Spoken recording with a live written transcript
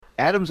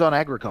Adams on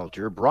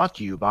Agriculture, brought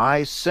to you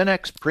by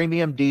Cenex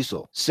Premium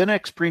Diesel.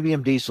 Cenex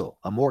Premium Diesel,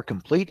 a more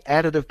complete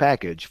additive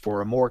package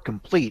for a more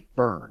complete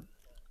burn.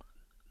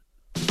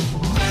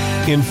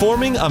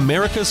 Informing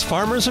America's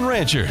farmers and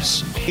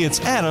ranchers,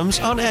 it's Adams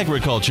on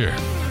Agriculture.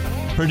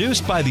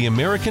 Produced by the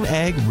American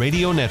Ag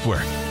Radio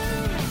Network.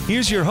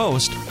 Here's your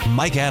host,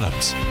 Mike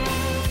Adams.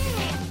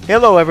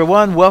 Hello,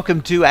 everyone.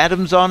 Welcome to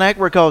Adams on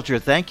Agriculture.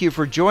 Thank you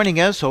for joining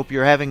us. Hope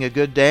you're having a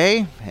good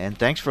day, and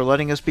thanks for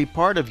letting us be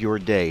part of your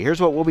day. Here's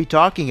what we'll be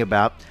talking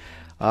about.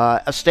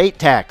 Estate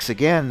tax,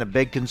 again, a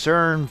big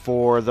concern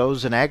for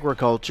those in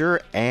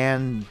agriculture,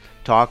 and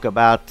talk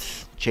about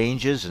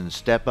changes and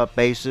step-up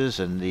basis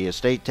and the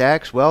estate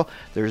tax. Well,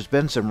 there's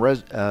been some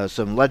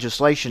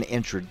legislation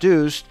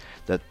introduced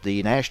that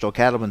the National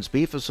Cattlemen's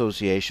Beef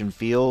Association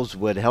feels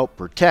would help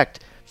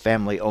protect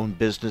family-owned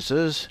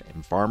businesses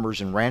and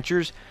farmers and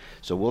ranchers.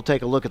 So we'll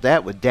take a look at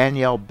that with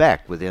Danielle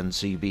Beck with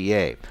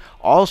NCBA.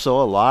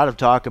 Also, a lot of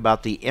talk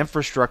about the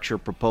infrastructure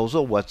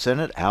proposal, what's in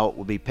it, how it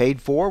will be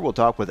paid for. We'll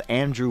talk with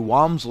Andrew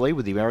Walmsley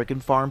with the American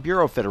Farm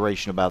Bureau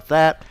Federation about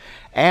that.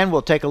 And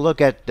we'll take a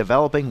look at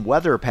developing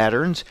weather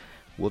patterns.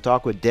 We'll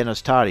talk with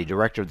Dennis Todey,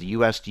 director of the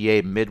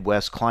USDA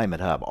Midwest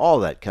Climate Hub.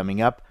 All that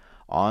coming up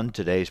on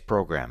today's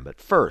program. But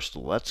first,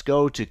 let's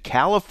go to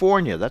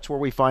California. That's where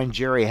we find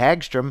Jerry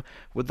Hagstrom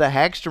with the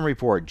Hagstrom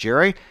Report.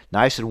 Jerry,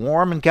 nice and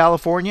warm in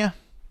California?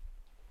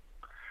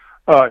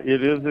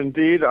 It is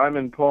indeed. I'm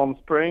in Palm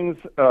Springs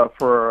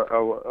for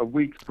a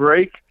week's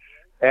break,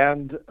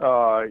 and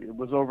it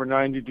was over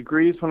 90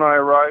 degrees when I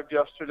arrived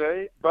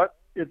yesterday, but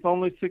it's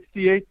only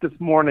 68 this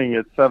morning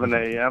at 7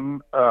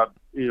 a.m.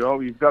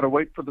 You've got to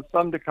wait for the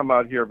sun to come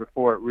out here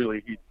before it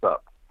really heats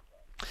up.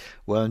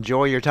 Well,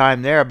 enjoy your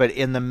time there, but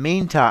in the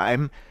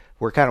meantime,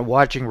 we're kind of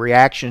watching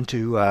reaction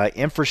to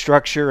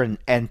infrastructure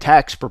and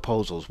tax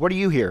proposals. What are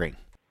you hearing?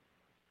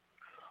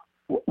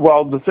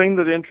 Well, the thing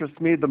that interests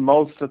me the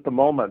most at the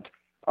moment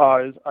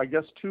is, I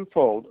guess,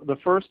 twofold. The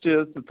first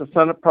is that the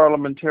Senate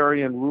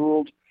parliamentarian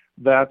ruled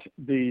that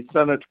the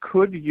Senate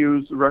could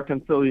use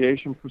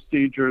reconciliation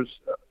procedures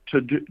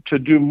to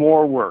do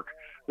more work,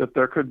 that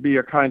there could be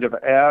a kind of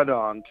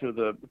add-on to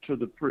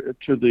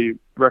the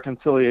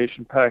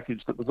reconciliation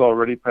package that was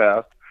already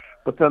passed.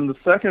 But then the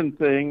second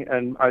thing,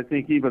 and I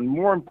think even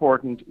more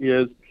important,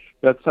 is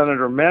that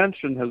Senator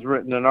Manchin has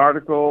written an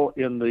article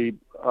in the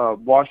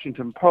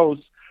Washington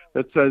Post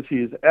that says he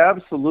is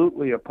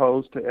absolutely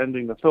opposed to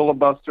ending the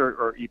filibuster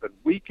or even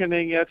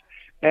weakening it,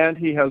 and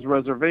he has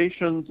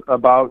reservations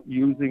about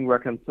using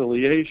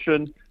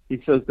reconciliation.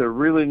 He says there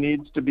really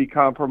needs to be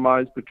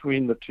compromise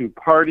between the two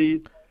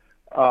parties.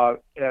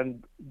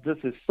 And this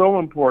is so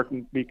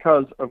important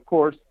because, of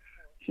course,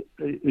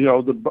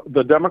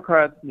 the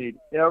Democrats need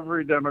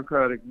every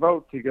Democratic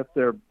vote to get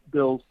their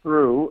bills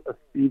through,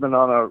 even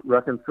on a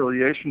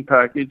reconciliation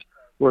package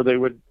where they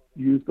would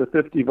use the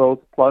 50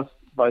 votes plus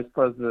Vice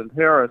President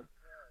Harris.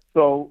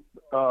 So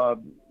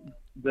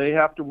they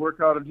have to work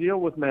out a deal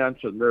with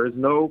Manchin. There is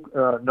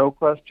no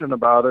question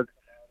about it.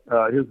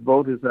 His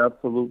vote is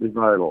absolutely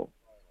vital.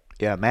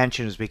 Yeah,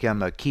 Manchin has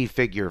become a key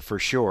figure for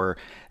sure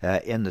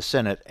in the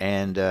Senate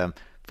and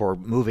for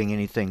moving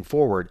anything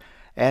forward.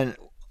 And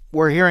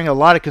we're hearing a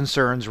lot of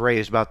concerns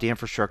raised about the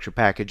infrastructure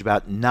package,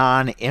 about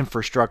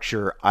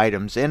non-infrastructure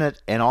items in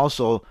it, and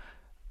also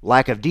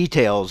lack of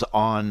details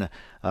on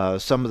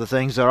some of the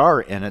things that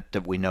are in it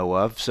that we know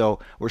of. So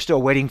we're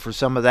still waiting for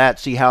some of that,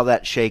 see how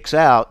that shakes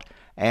out,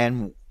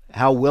 and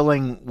how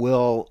willing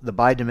will the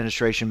Biden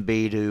administration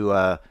be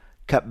to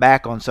cut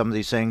back on some of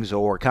these things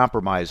or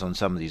compromise on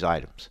some of these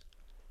items.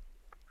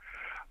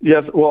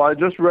 Yes, well, I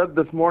just read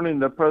this morning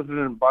that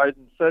President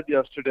Biden said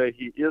yesterday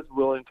he is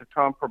willing to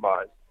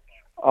compromise.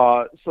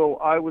 So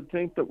I would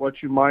think that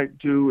what you might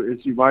do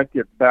is you might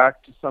get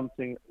back to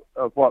something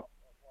of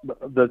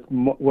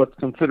what's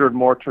considered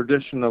more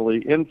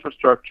traditionally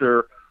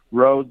infrastructure,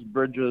 roads,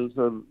 bridges,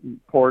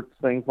 ports,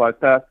 things like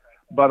that.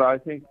 But I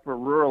think for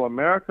rural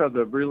America,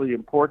 the really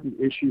important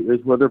issue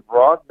is whether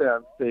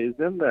broadband stays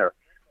in there,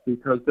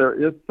 because there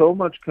is so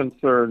much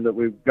concern that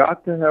we've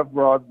got to have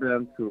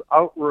broadband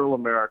throughout rural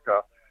America.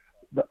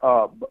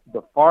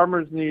 The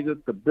farmers need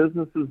it, the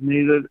businesses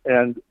need it,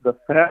 and the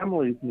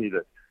families need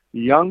it.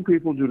 Young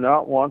people do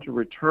not want to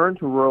return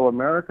to rural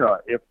America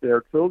if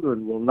their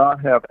children will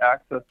not have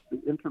access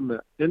to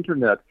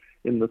internet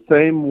in the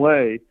same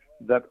way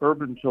that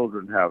urban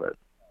children have it.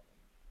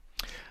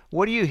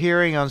 What are you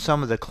hearing on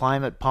some of the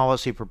climate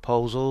policy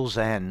proposals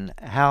and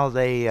how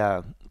they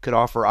could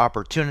offer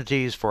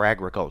opportunities for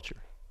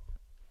agriculture?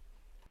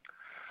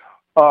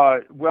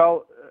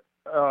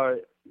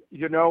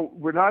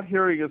 We're not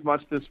hearing as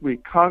much this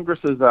week. Congress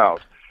is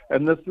out.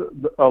 And this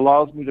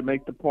allows me to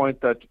make the point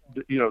that,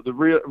 the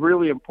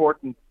really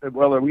important,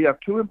 we have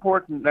two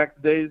important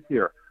next days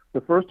here.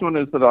 The first one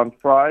is that on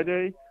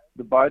Friday,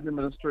 the Biden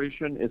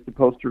administration is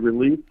supposed to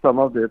release some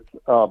of its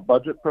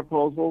budget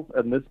proposals,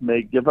 and this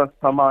may give us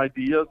some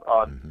ideas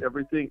on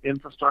everything,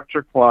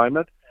 infrastructure,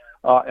 climate.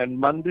 And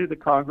Monday, the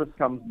Congress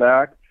comes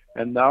back,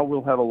 and now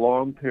we'll have a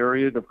long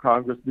period of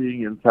Congress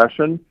being in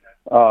session.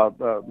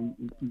 now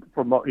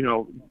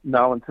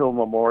until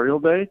Memorial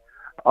Day.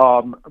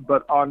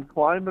 But on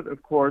climate,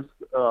 of course,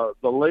 the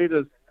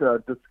latest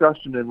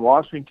discussion in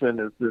Washington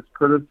is this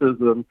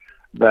criticism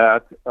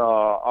that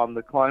on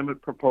the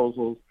climate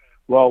proposals,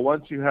 well,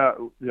 once you have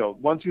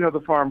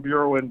the Farm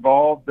Bureau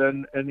involved,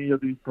 then any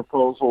of these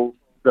proposals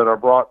that are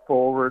brought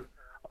forward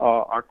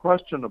are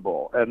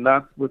questionable, and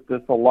that's with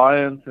this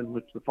alliance in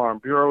which the Farm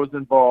Bureau is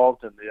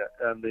involved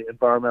and the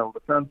Environmental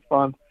Defense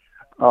Fund.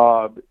 There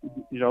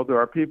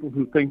are people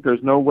who think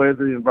there's no way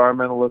the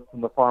environmentalists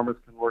and the farmers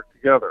can work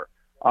together.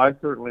 I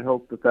certainly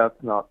hope that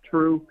that's not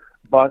true,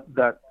 but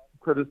that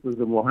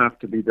criticism will have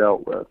to be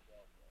dealt with.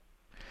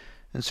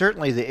 And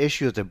certainly the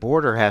issue at the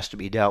border has to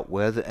be dealt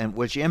with, and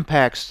which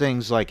impacts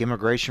things like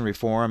immigration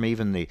reform,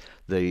 even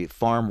the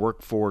Farm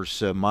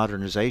Workforce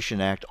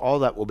Modernization Act. All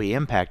that will be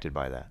impacted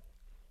by that.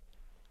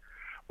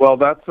 Well,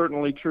 that's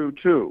certainly true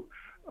too.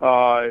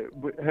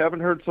 We haven't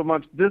heard so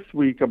much this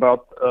week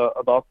about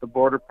the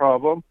border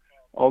problem,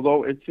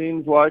 although it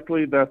seems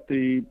likely that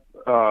the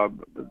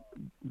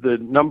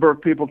number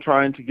of people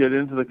trying to get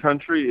into the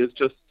country is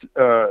just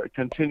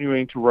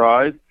continuing to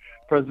rise.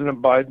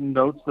 President Biden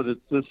notes that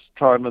it's this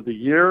time of the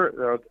year.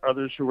 There are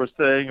others who are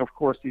saying, of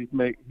course, he's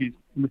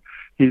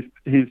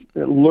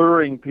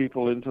luring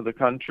people into the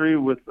country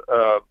with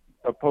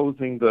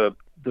opposing the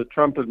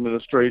Trump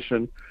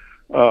administration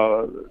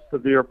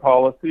severe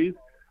policies.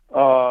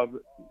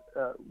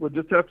 We'll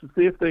just have to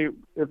see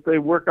if they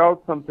work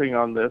out something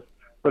on this.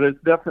 But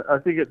I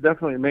think it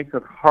definitely makes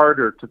it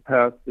harder to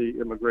pass the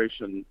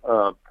immigration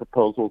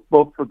proposals,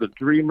 both for the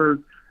dreamers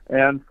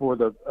and for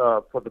the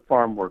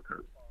farm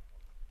workers.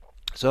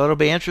 So it'll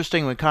be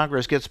interesting when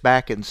Congress gets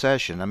back in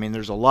session. I mean,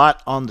 there's a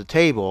lot on the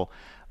table,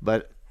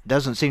 but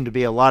doesn't seem to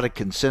be a lot of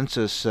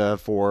consensus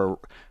for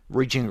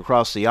reaching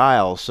across the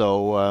aisle.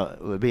 So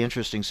it would be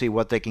interesting to see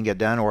what they can get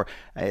done, or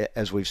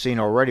as we've seen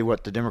already,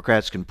 what the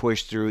Democrats can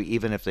push through,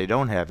 even if they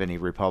don't have any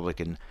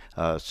Republican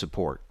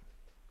support.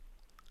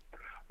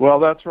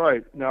 Well, that's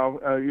right. Now,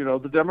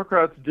 the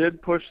Democrats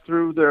did push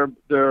through their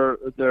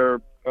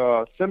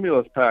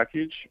stimulus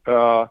package.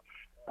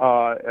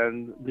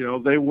 And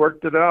they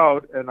worked it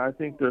out, and I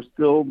think they're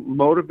still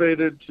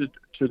motivated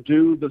to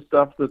do the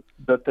stuff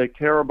that they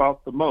care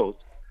about the most.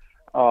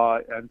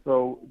 And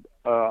so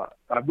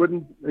I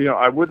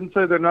wouldn't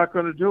say they're not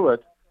going to do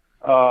it,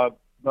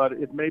 but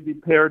it may be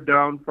pared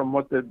down from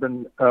what they've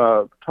been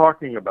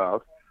talking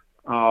about.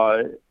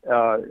 And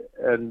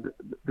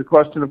the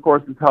question, of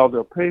course, is how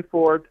they'll pay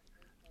for it.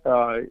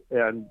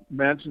 And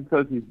Manchin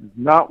says he does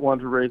not want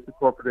to raise the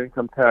corporate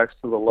income tax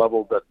to the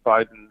level that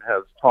Biden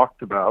has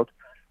talked about.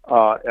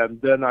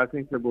 And then I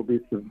think there will be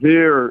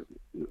severe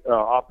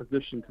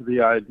opposition to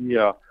the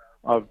idea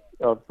of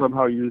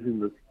somehow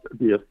using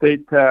the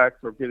estate tax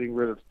or getting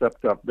rid of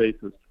stepped-up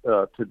basis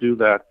to do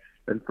that.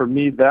 And for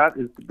me, that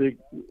is the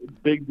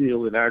big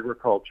deal in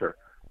agriculture.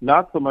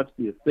 Not so much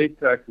the estate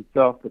tax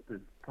itself, but the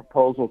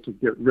proposal to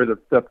get rid of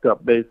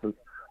stepped-up basis,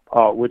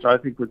 which I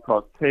think would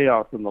cause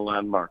chaos in the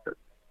land market.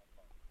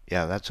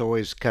 Yeah, that's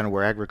always kind of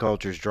where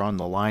agriculture's drawn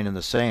the line in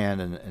the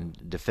sand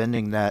and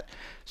defending that.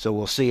 So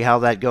we'll see how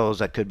that goes.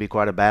 That could be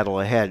quite a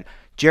battle ahead.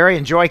 Jerry,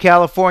 enjoy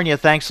California.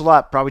 Thanks a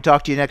lot. Probably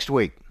talk to you next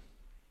week.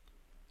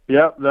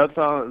 Yeah,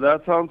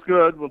 that sounds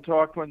good. We'll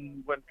talk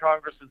when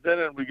Congress is in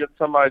and we get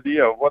some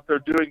idea of what they're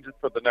doing just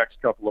for the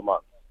next couple of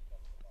months.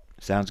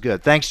 Sounds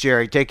good. Thanks,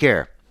 Jerry. Take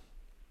care.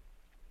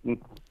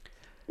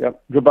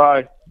 Yep.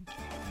 Goodbye.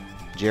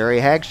 Jerry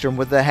Hagstrom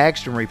with the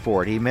Hagstrom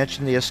Report. He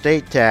mentioned the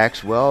estate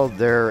tax. Well,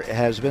 there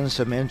has been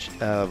some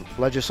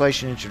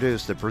legislation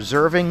introduced, the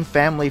Preserving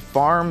Family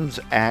Farms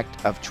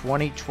Act of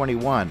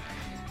 2021.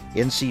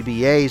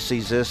 NCBA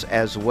sees this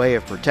as a way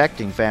of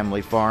protecting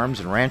family farms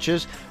and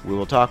ranches. We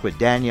will talk with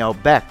Danielle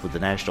Beck with the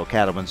National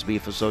Cattlemen's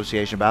Beef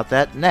Association about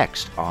that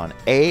next on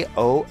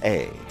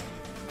AOA.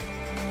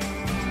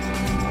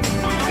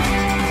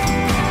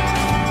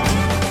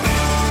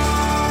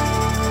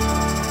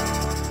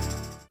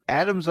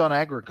 Adams on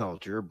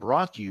Agriculture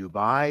brought to you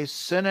by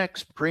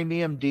Cenex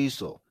Premium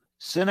Diesel.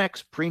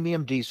 Cenex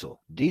Premium Diesel,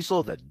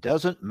 diesel that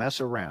doesn't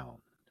mess around.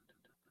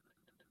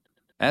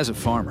 As a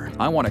farmer,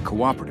 I want a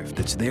cooperative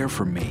that's there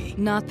for me.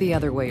 Not the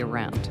other way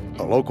around.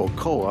 A local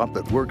co-op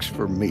that works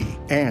for me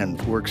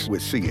and works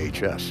with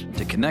CHS.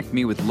 To connect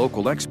me with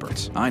local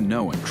experts I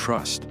know and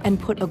trust. And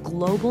put a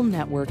global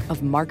network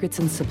of markets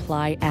and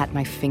supply at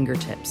my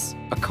fingertips.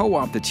 A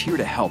co-op that's here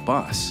to help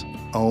us.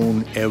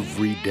 Own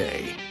every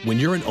day. When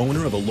you're an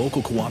owner of a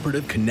local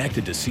cooperative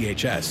connected to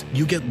CHS,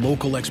 you get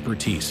local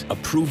expertise, a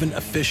proven,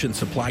 efficient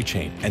supply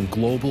chain, and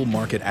global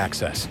market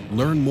access.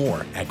 Learn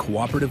more at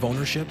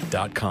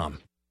cooperativeownership.com.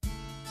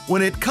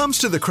 When it comes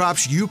to the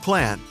crops you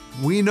plant,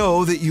 we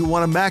know that you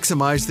want to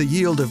maximize the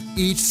yield of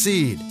each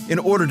seed. In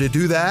order to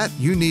do that,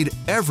 you need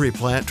every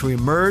plant to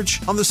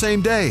emerge on the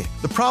same day.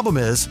 The problem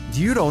is,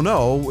 you don't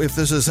know if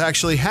this is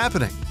actually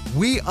happening.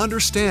 We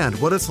understand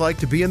what it's like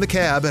to be in the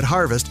cab at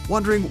harvest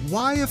wondering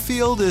why a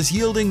field is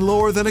yielding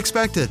lower than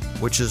expected,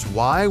 which is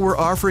why we're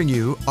offering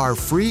you our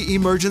free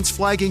emergence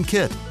flagging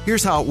kit.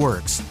 Here's how it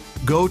works.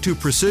 Go to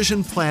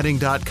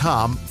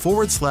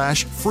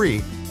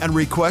precisionplanting.com/free and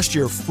request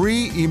your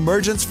free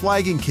emergence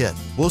flagging kit.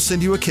 We'll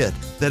send you a kit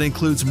that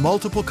includes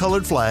multiple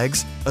colored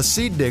flags, a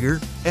seed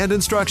digger, and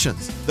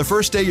instructions. The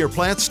first day your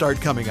plants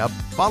start coming up,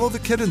 follow the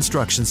kit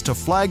instructions to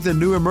flag the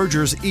new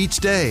emergers each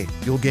day.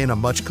 You'll gain a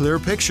much clearer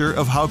picture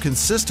of how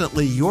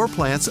consistently your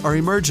plants are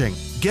emerging.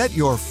 Get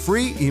your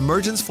free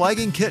emergence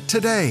flagging kit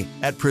today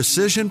at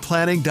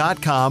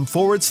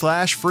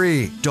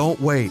precisionplanting.com/free. Don't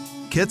wait.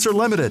 Kits are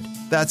limited.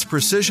 That's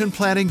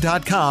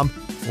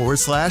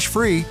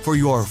precisionplanting.com/free for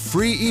your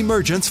free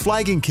emergence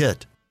flagging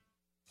kit.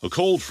 A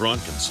cold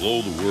front can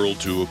slow the world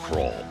to a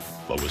crawl,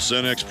 but with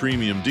Cenex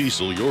Premium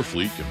Diesel, your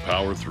fleet can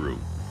power through.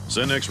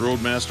 Cenex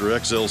Roadmaster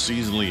XL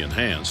Seasonally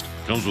Enhanced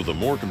comes with a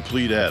more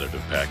complete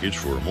additive package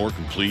for a more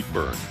complete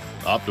burn,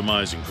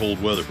 optimizing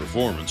cold weather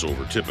performance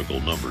over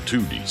typical number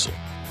 2 diesel.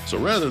 So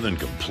rather than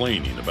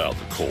complaining about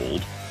the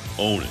cold,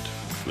 own it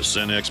with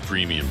Cenex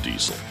Premium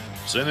Diesel.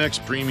 Cenex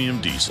Premium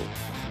Diesel.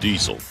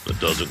 Diesel that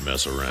doesn't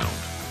mess around.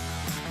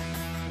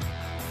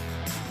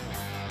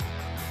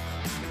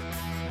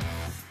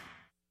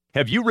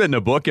 Have you written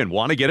a book and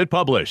want to get it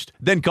published?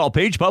 Then call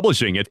Page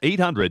Publishing at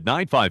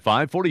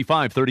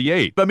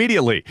 800-955-4538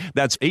 immediately.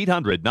 That's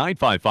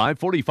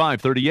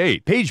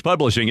 800-955-4538. Page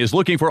Publishing is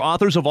looking for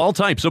authors of all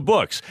types of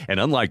books. And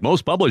unlike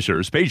most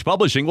publishers, Page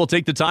Publishing will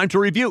take the time to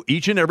review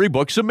each and every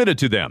book submitted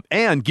to them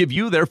and give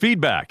you their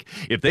feedback.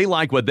 If they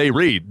like what they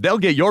read, they'll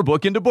get your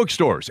book into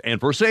bookstores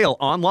and for sale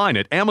online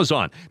at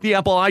Amazon, the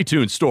Apple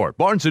iTunes Store,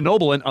 Barnes &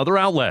 Noble, and other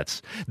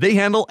outlets. They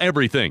handle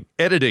everything: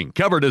 editing,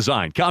 cover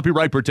design,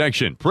 copyright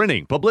protection,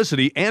 printing, publicity,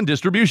 and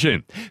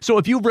distribution. So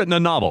if you've written a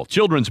novel,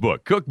 children's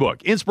book,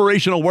 cookbook,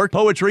 inspirational work,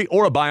 poetry,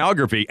 or a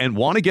biography and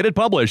want to get it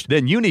published,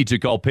 then you need to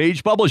call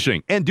Page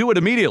Publishing and do it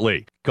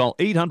immediately. Call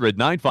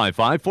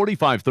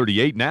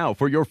 800-955-4538 now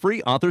for your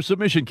free author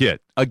submission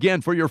kit.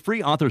 Again, for your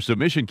free author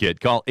submission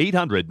kit, call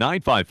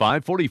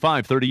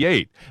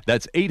 800-955-4538.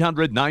 That's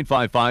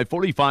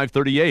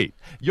 800-955-4538.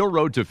 Your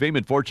road to fame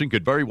and fortune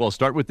could very well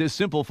start with this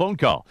simple phone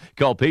call.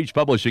 Call Page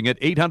Publishing at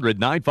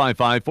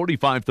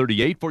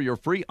 800-955-4538 for your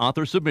free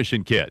author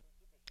submission kit.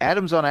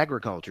 Adams on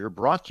Agriculture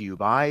brought to you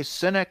by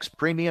Cenex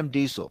Premium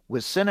Diesel.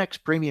 With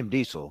Cenex Premium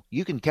Diesel,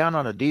 you can count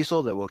on a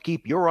diesel that will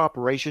keep your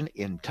operation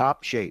in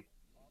top shape.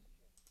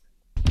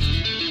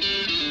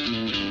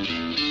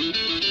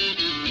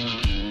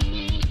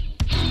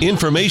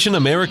 Information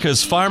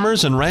America's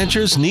farmers and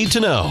ranchers need to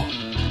know.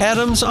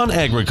 Adams on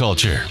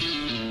Agriculture.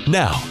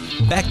 Now,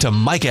 back to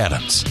Mike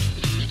Adams.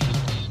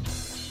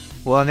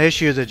 Well, an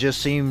issue that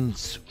just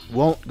seems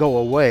won't go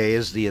away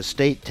is the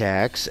estate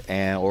tax,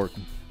 or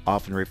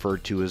often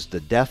referred to as the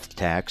death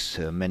tax.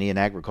 Many in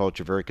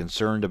agriculture are very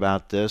concerned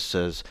about this,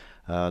 as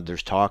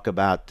there's talk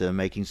about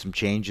making some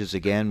changes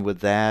again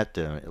with that,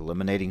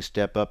 eliminating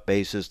step-up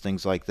basis,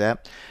 things like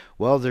that.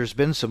 Well, there's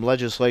been some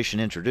legislation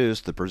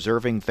introduced. The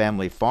Preserving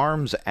Family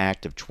Farms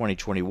Act of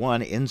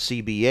 2021,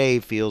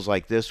 NCBA, feels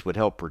like this would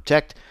help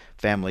protect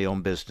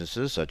family-owned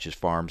businesses such as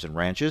farms and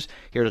ranches.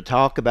 Here to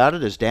talk about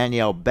it is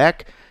Danielle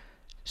Beck,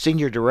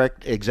 Senior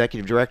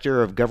Executive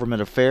Director of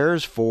Government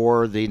Affairs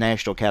for the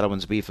National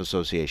Cattlemen's Beef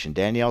Association.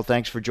 Danielle,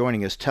 thanks for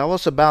joining us. Tell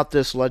us about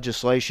this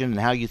legislation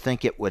and how you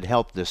think it would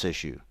help this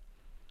issue.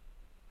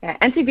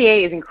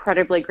 NCBA is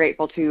incredibly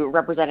grateful to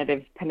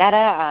Representatives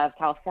Panetta of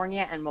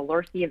California and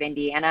Walmsley of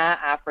Indiana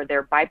for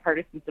their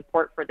bipartisan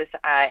support for this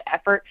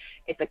effort.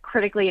 It's a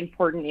critically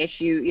important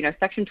issue. You know,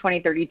 Section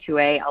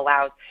 2032A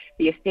allows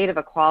the estate of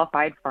a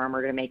qualified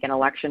farmer to make an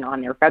election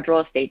on their federal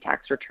estate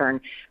tax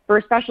return for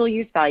a special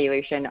use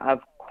valuation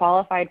of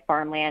qualified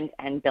farmland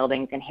and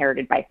buildings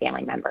inherited by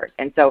family members.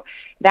 And so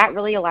that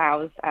really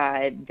allows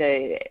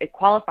the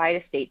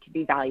qualified estate to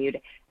be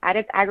valued at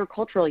its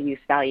agricultural use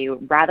value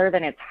rather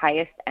than its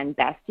highest and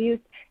best use.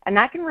 And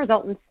that can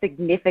result in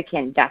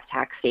significant death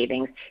tax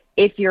savings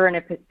if you're in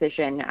a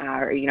position,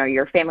 or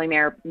you're a family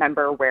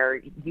member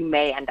where you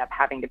may end up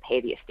having to pay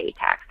the estate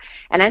tax.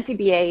 And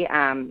NCBA,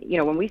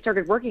 when we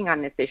started working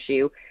on this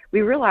issue,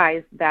 we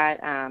realized that,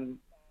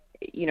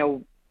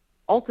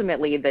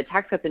 ultimately, the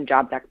Tax Cuts and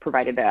Jobs Act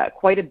provided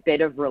quite a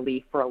bit of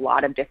relief for a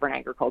lot of different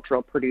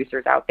agricultural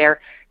producers out there,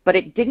 but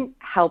it didn't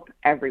help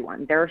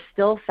everyone. There are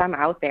still some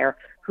out there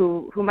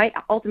who might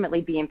ultimately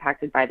be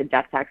impacted by the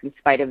death tax in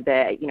spite of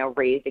the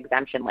raised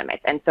exemption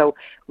limits. And so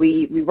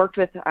we worked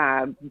with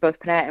both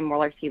Panetta and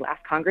Walmsley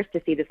last Congress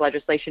to see this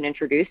legislation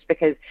introduced,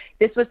 because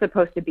this was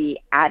supposed to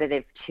be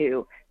additive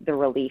to the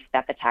relief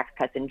that the Tax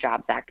Cuts and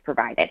Jobs Act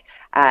provided.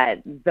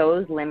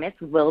 Those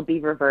limits will be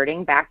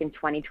reverting back in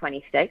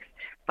 2026,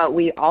 but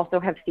we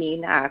also have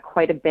seen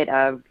quite a bit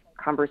of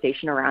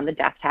conversation around the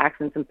death tax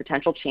and some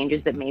potential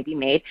changes that may be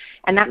made,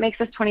 and that makes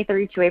this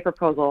 2032A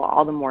proposal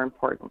all the more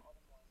important.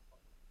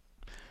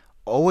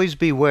 Always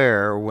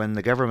beware when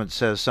the government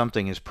says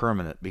something is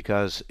permanent,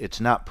 because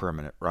it's not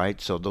permanent, right?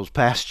 So those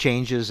past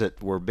changes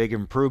that were big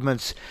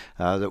improvements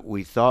that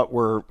we thought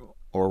were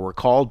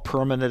called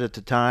permanent at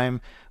the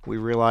time, we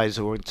realize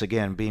once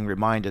again, being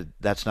reminded,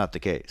 that's not the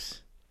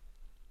case.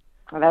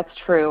 Well, that's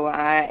true.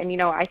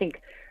 And I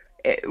think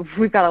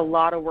we've got a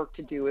lot of work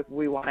to do if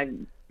we want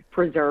to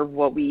preserve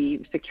what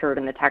we secured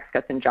in the Tax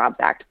Cuts and Jobs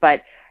Act.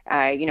 But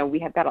we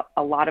have got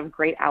a lot of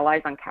great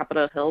allies on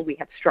Capitol Hill. We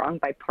have strong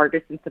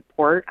bipartisan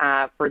support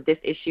for this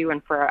issue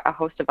and for a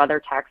host of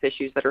other tax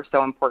issues that are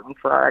so important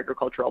for our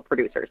agricultural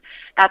producers.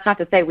 That's not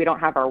to say we don't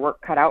have our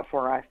work cut out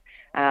for us,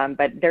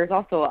 but there's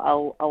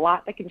also a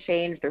lot that can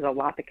change. There's a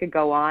lot that could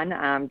go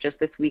on. Just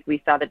this week,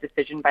 we saw the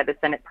decision by the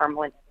Senate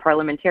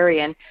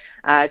parliamentarian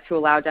to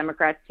allow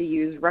Democrats to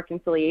use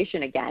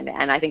reconciliation again.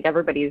 And I think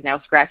everybody is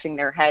now scratching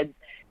their heads,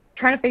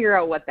 trying to figure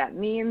out what that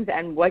means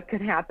and what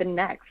could happen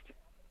next.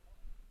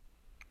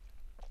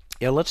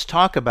 Yeah, let's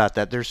talk about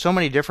that. There's so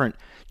many different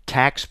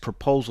tax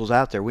proposals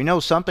out there. We know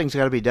something's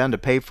got to be done to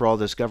pay for all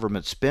this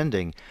government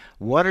spending.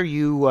 What are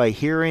you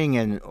hearing,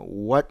 and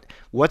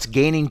what's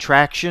gaining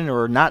traction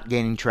or not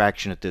gaining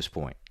traction at this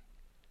point?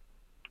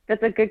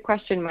 That's a good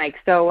question, Mike.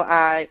 So,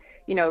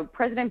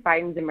 President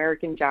Biden's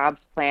American Jobs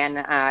Plan,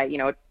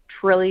 $1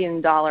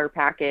 trillion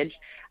package,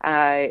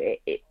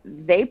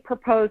 they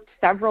proposed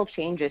several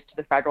changes to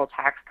the federal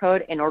tax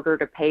code in order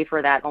to pay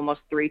for that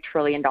almost $3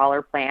 trillion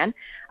plan.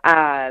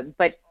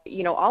 But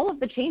all of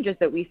the changes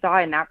that we saw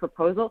in that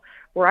proposal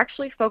were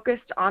actually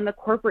focused on the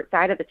corporate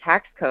side of the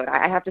tax code.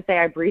 I have to say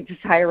I breathed a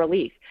sigh of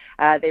relief.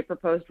 They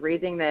proposed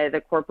raising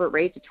the corporate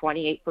rate to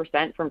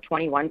 28% from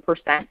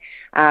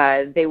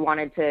 21%. They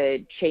wanted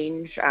to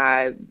change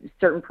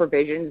certain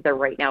provisions that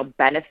right now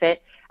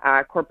benefit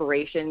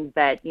corporations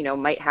that,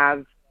 might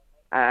have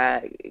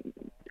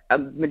a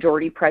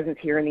majority presence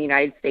here in the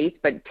United States,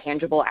 but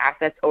tangible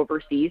assets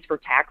overseas for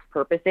tax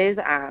purposes,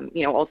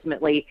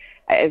 ultimately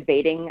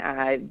evading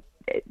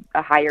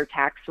a higher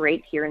tax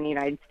rate here in the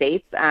United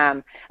States.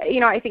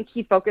 I think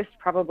he focused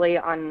probably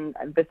on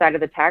the side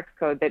of the tax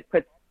code that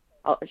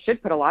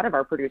should put a lot of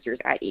our producers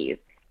at ease.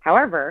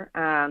 However,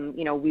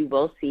 we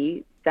will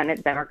see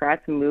Senate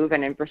Democrats move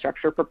an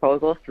infrastructure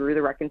proposal through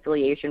the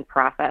reconciliation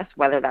process,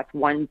 whether that's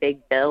one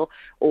big bill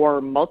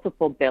or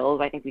multiple bills.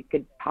 I think we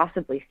could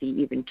possibly see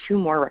even 2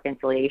 more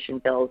reconciliation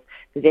bills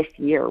this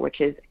year,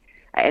 which is,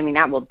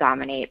 that will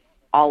dominate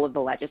all of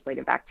the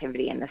legislative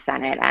activity in the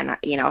Senate and,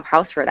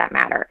 House for that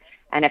matter.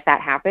 And if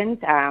that happens,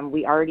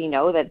 we already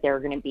know that there are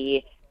going to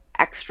be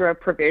extra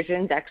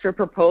provisions, extra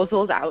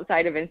proposals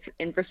outside of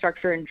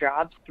infrastructure and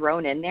jobs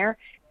thrown in there,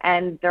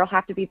 and there'll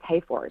have to be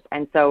pay-fors.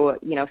 And so,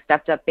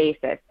 stepped up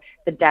basis,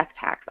 the death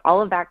tax,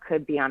 all of that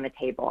could be on the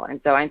table. And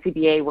so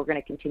NCBA, we're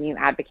going to continue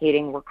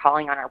advocating. We're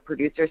calling on our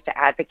producers to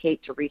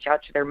advocate, to reach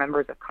out to their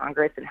members of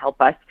Congress and help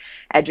us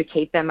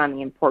educate them on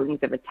the importance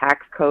of a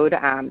tax code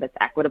that's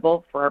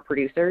equitable for our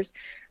producers.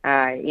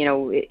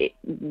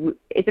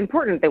 It's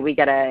important that we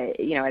get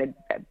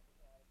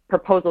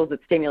proposals that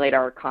stimulate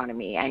our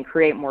economy and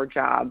create more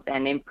jobs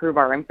and improve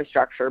our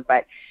infrastructure,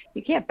 but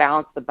you can't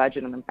balance the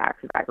budget on the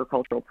backs of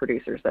agricultural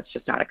producers. That's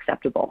just not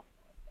acceptable.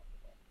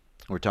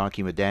 We're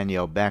talking with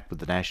Danielle Beck with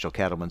the National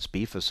Cattlemen's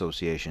Beef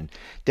Association.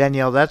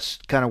 Danielle, that's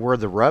kind of where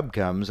the rub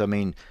comes.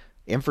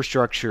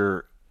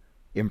 Infrastructure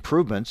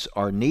improvements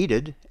are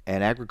needed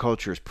and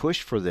agriculture is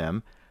pushed for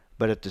them,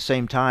 but at the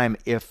same time,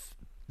 if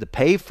the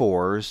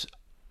pay-fors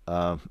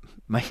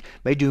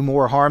may do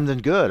more harm than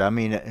good.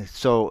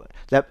 So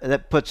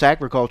that puts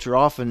agriculture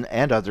often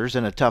and others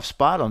in a tough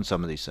spot on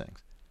some of these things.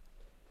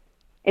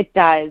 It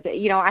does.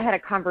 I had a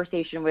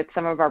conversation with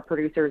some of our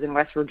producers in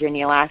West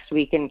Virginia last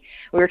week, and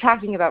we were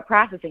talking about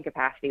processing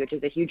capacity, which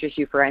is a huge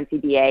issue for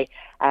NCBA.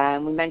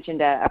 We mentioned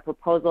a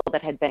proposal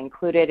that had been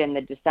included in the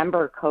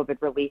December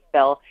COVID relief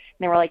bill,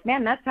 and they were like,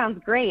 man, that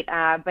sounds great,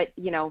 but,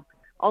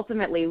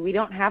 ultimately, we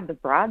don't have the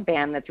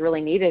broadband that's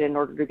really needed in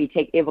order to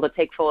be able to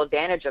take full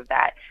advantage of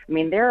that.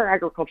 There are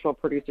agricultural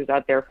producers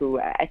out there who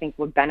I think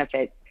would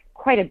benefit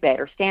quite a bit,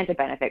 or stand to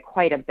benefit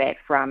quite a bit,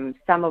 from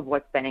some of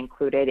what's been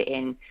included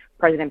in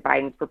President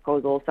Biden's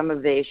proposal, some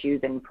of the issues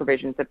and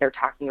provisions that they're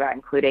talking about,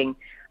 including,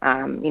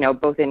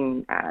 both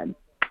in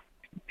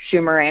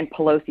Schumer and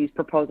Pelosi's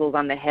proposals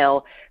on the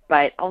Hill.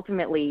 But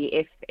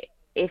ultimately,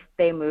 if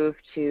they move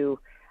to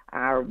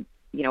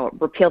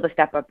repeal the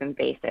step-up in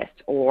basis,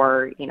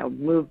 or,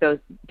 move those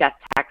death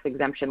tax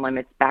exemption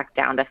limits back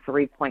down to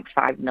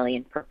 $3.5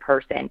 million per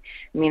person,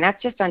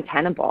 that's just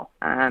untenable.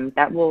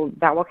 That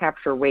will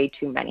capture way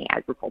too many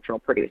agricultural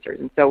producers.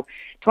 And so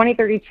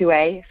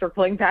 2032A,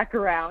 circling back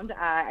around,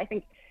 I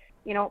think,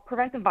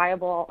 presents a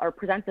viable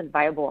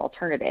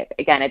alternative.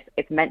 Again,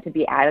 it's meant to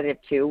be additive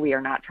to. We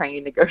are not trying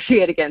to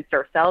negotiate against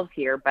ourselves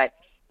here, but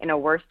in a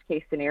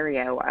worst-case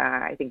scenario,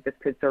 I think this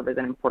could serve as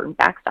an important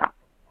backstop.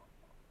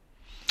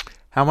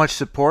 How much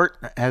support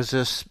has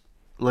this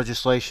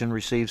legislation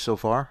received so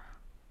far?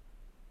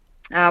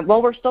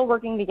 Well, we're still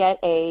working to get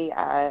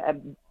a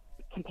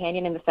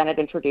companion in the Senate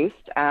introduced.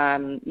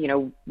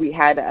 We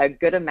had a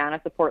good amount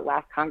of support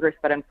last Congress,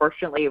 but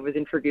unfortunately it was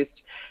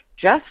introduced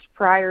just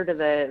prior to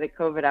the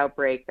COVID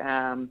outbreak.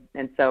 And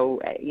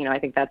so, I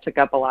think that took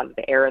up a lot of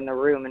the air in the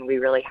room, and we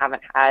really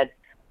haven't had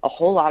a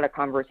whole lot of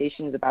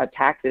conversations about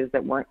taxes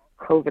that weren't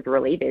COVID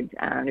related,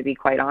 to be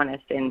quite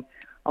honest, in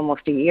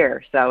almost a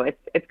year. So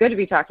it's good to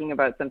be talking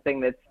about something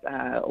that's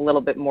a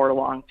little bit more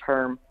long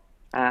term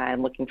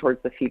and looking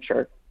towards the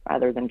future.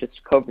 rather than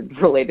just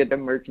COVID-related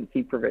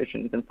emergency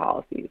provisions and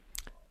policies.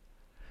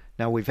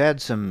 Now, we've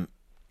had some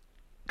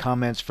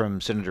comments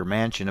from Senator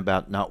Manchin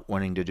about not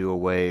wanting to do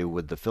away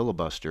with the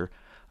filibuster,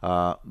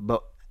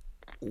 but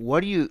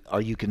are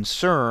you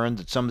concerned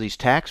that some of these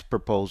tax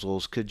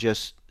proposals could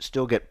just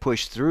still get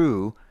pushed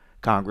through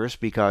Congress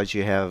because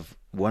you have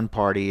one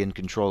party in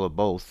control of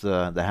both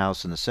the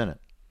House and the Senate?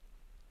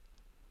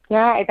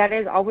 Yeah, that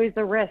is always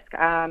a risk.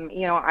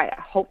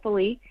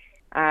 Hopefully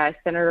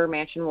Senator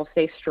Manchin will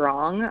stay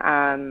strong.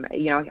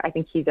 I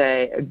think he's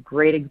a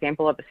great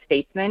example of a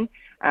statesman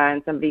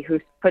and somebody who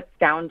puts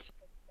down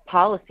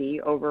policy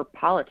over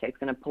politics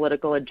and a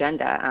political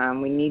agenda.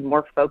 We need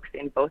more folks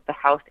in both the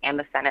House and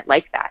the Senate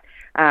like that.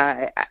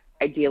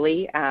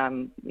 Ideally,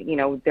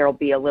 there'll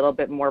be a little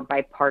bit more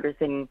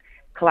bipartisan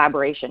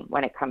collaboration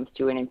when it comes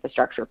to an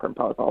infrastructure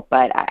proposal.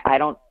 But I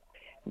don't,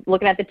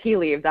 looking at the tea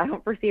leaves, I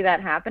don't foresee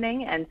that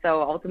happening. And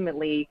so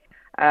ultimately,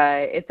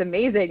 it's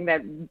amazing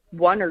that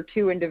one or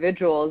two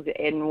individuals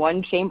in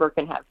one chamber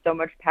can have so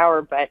much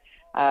power, but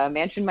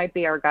Manchin might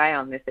be our guy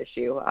on this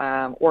issue,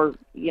 or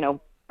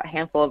a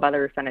handful of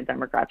other Senate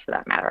Democrats for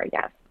that matter, I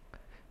guess.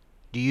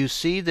 Do you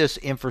see this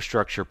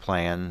infrastructure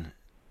plan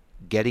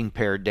getting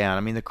pared down?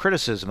 I mean, the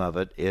criticism of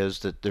it is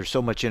that there's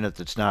so much in it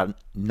that's not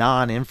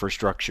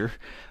non-infrastructure.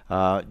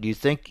 Do you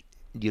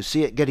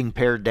see it getting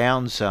pared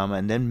down some,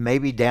 and then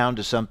maybe down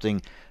to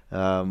something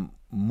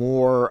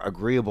more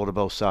agreeable to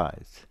both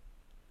sides?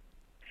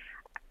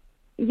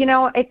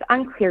 It's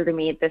unclear to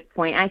me at this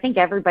point. I think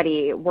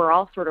we're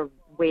all sort of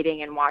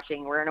waiting and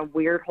watching. We're in a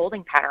weird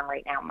holding pattern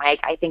right now,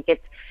 Mike. I think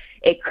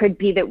it could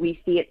be that we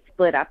see it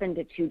split up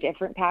into two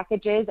different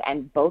packages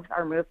and both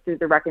are moved through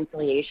the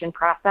reconciliation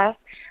process.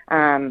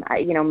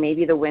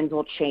 Maybe the winds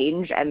will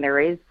change and there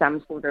is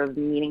some sort of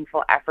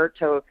meaningful effort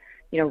to,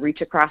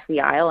 reach across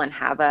the aisle and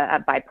have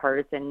a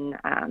bipartisan,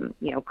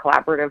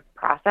 collaborative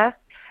process.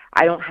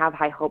 I don't have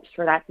high hopes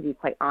for that, to be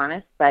quite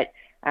honest, but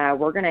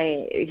we're going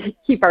to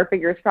keep our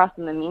fingers crossed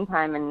in the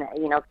meantime and,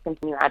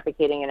 continue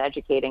advocating and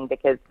educating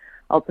because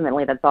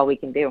ultimately that's all we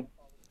can do.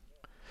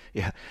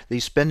 Yeah,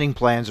 these spending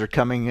plans are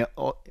coming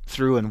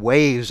through in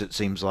waves, it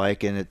seems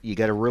like, and you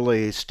got to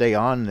really stay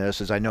on this,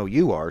 as I know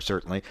you are,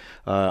 certainly,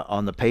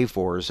 on the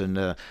pay-fors,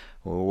 and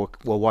we'll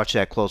watch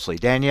that closely.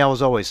 Danielle,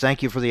 as always,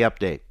 thank you for the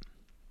update.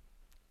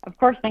 Of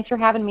course. Thanks for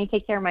having me.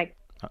 Take care, Mike.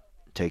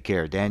 Take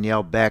care.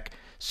 Danielle Beck,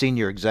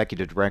 Senior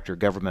Executive Director,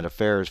 Government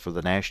Affairs for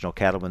the National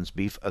Cattlemen's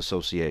Beef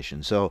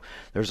Association. So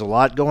there's a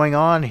lot going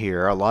on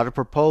here, a lot of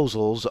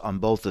proposals on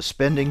both the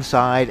spending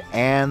side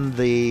and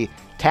the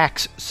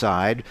tax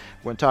side.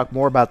 We're going to talk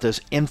more about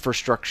this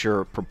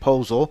infrastructure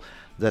proposal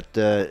that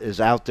is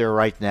out there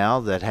right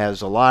now that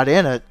has a lot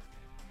in it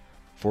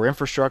for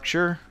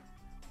infrastructure,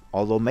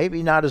 although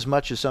maybe not as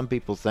much as some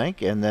people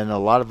think, and then a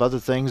lot of other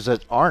things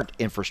that aren't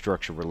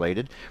infrastructure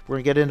related. We're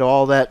going to get into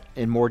all that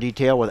in more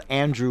detail with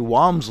Andrew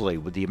Walmsley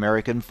with the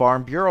American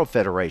Farm Bureau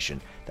Federation.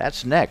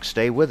 That's next.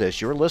 Stay with us.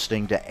 You're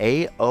listening to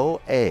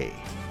AOA.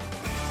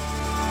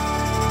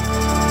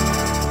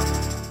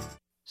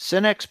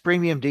 Cenex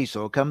Premium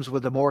Diesel comes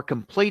with a more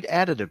complete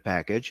additive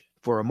package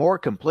for a more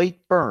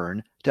complete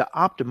burn to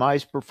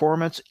optimize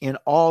performance in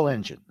all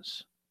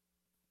engines.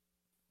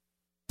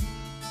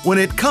 When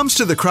it comes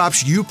to the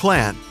crops you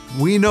plant,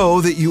 we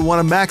know that you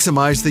want to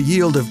maximize the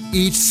yield of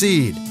each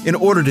seed. In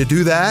order to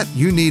do that,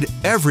 you need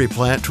every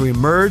plant to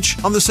emerge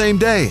on the same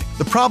day.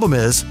 The problem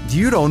is,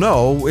 you don't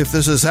know if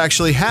this is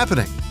actually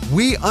happening.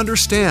 We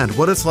understand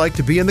what it's like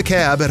to be in the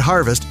cab at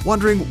harvest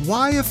wondering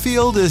why a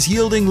field is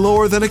yielding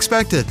lower than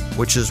expected,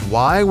 which is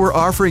why we're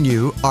offering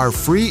you our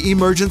free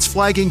emergence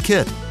flagging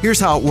kit. Here's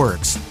how it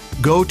works.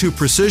 Go to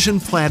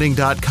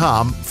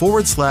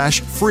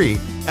precisionplanting.com/free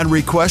and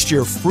request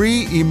your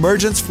free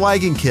emergence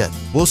flagging kit.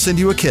 We'll send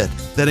you a kit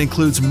that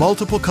includes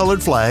multiple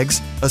colored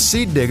flags, a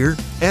seed digger,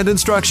 and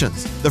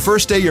instructions. The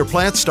first day your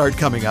plants start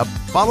coming up,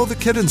 follow the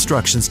kit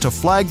instructions to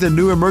flag the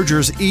new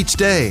emergers each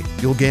day.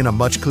 You'll gain a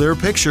much clearer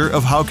picture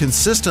of how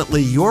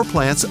consistently your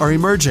plants are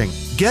emerging.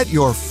 Get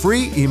your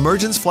free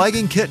emergence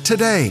flagging kit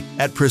today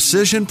at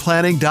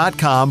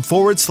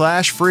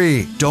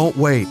precisionplanting.com/free. Don't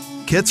wait.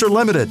 Kits are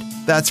limited.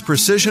 That's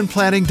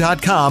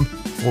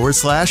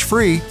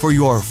precisionplanting.com/free for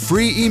your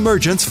free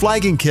emergence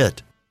flagging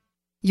kit.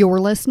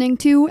 You're listening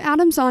to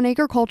Adams on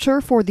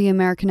Agriculture for the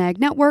American Ag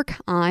Network.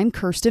 I'm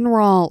Kirsten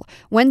Rahl.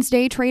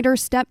 Wednesday,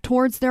 traders stepped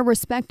towards their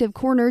respective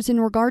corners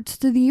in regards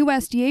to the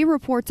USDA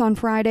reports on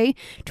Friday.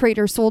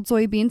 Traders sold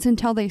soybeans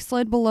until they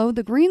slid below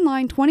the green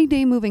line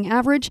 20-day moving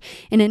average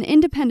in an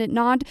independent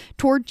nod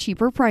toward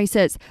cheaper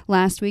prices.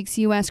 Last week's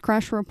U.S.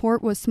 crush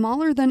report was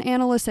smaller than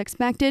analysts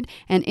expected,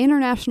 and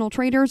international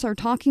traders are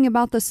talking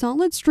about the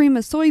solid stream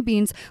of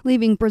soybeans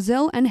leaving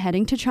Brazil and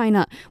heading to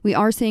China. We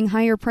are seeing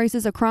higher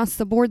prices across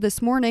the board this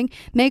morning morning.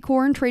 May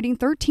corn trading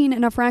 13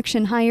 and a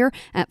fraction higher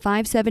at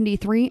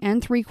 5.73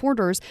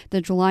 3/4.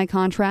 The July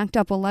contract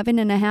up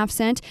 11.5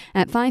 cents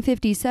at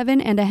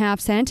 5.57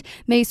 cents.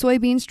 May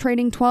soybeans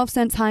trading 12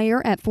 cents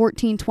higher at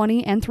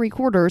 14.20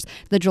 3/4.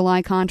 The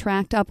July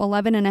contract up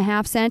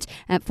 11.5 cents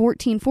at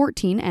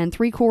 14.14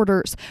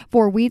 3/4.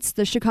 For wheats,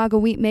 the Chicago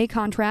wheat May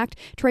contract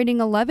trading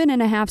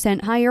 11.5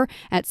 cents higher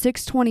at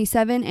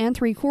 6.27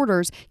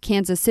 3/4.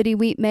 Kansas City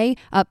wheat May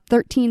up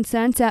 13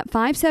 cents at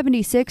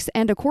 5.76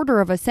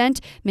 1/4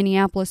 cent.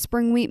 Minneapolis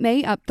spring wheat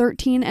May up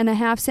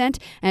 13.5 cents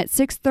at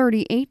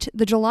 6.38.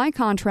 The July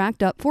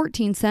contract up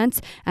 14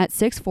 cents at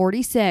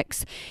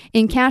 6.46.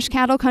 In cash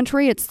cattle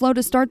country, it's slow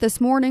to start this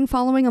morning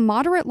following a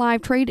moderate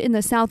live trade in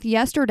the South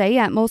yesterday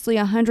at mostly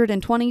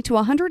 $120 to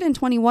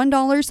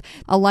 $121.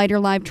 A lighter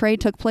live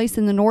trade took place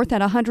in the North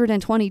at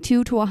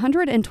 $122 to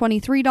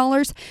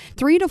 $123,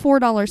 $3 to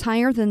 $4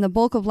 higher than the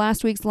bulk of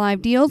last week's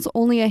live deals.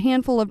 Only a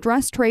handful of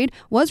dress trade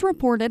was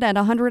reported at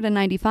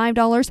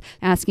 $195.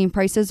 Asking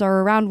prices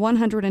are around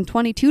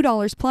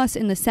 $122 plus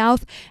in the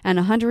South and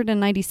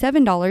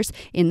 $197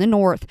 in the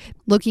North.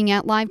 Looking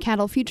at live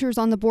cattle futures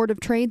on the Board of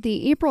Trade,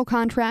 the April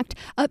contract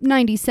up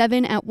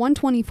 97 at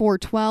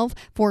 124.12.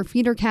 For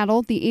feeder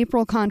cattle, the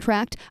April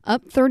contract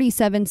up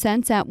 37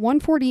 cents at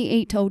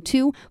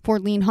 148.02. For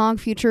lean hog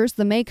futures,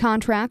 the May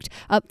contract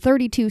up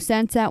 32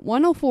 cents at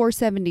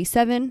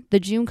 104.77. The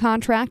June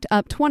contract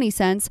up 20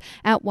 cents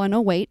at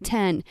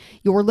 108.10.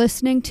 You're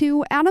listening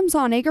to Adams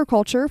on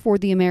Agriculture for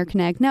the American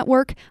Ag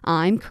Network.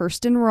 I'm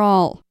Kirsten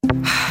Rahl.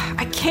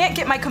 I can't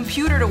get my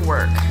computer to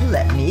work.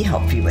 Let me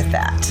help you with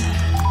that.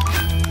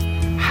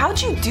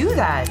 How'd you do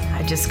that?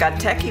 I just got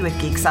techie with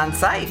Geeks on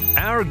Site.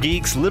 Our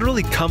geeks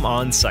literally come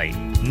on site.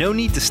 No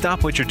need to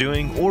stop what you're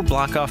doing or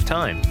block off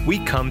time. We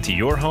come to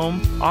your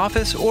home,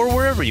 office, or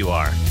wherever you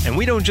are. And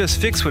we don't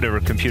just fix whatever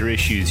computer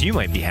issues you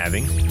might be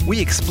having. We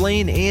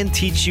explain and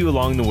teach you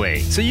along the way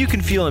so you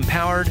can feel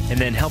empowered and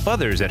then help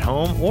others at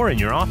home or in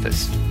your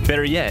office.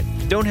 Better yet,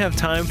 don't have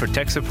time for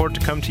tech support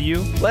to come to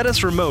you? Let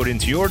us remote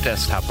into your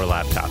desktop or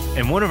laptop,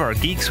 and one of our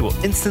geeks will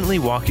instantly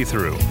walk you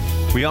through.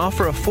 We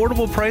offer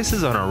affordable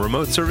prices on our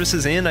remote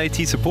services and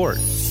IT support.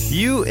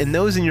 You and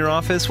those in your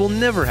office will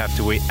never have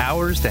to wait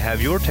hours to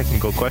have your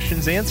technical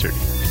questions answered.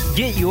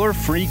 Get your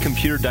free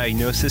computer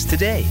diagnosis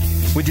today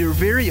with your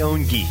very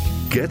own geek.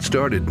 Get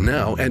started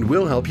now and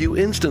we'll help you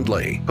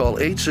instantly. Call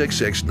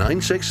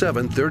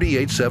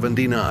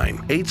 866-967-3879.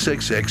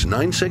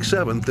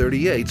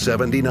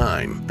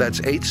 866-967-3879.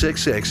 That's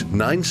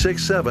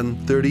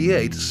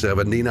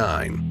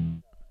 866-967-3879.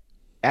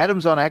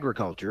 Adams on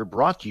Agriculture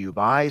brought to you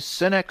by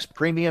Cenex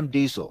Premium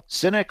Diesel.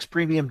 Cenex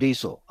Premium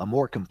Diesel, a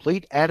more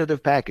complete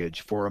additive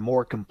package for a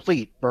more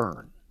complete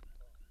burn.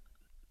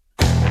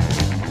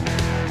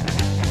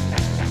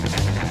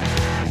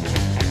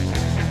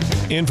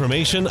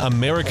 Information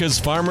America's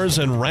farmers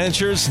and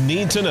ranchers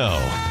need to know.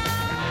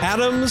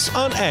 Adams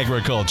on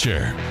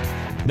Agriculture.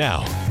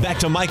 Now, back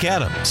to Mike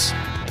Adams.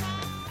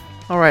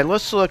 All right,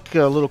 let's look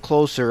a little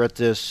closer at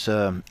this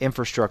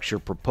infrastructure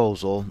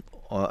proposal,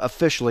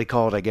 officially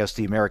called, I guess,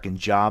 the American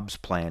Jobs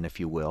Plan, if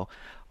you will.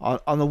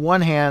 On the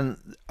one hand,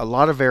 a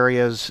lot of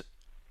areas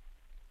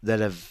that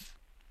have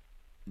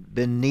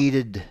been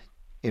needed,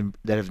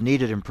 that have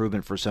needed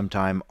improvement for some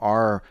time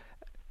are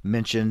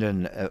mentioned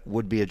and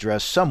would be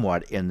addressed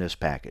somewhat in this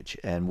package.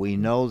 And we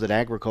know that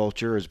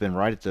agriculture has been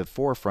right at the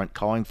forefront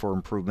calling for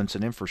improvements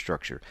in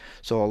infrastructure.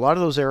 So a lot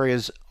of those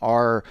areas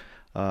are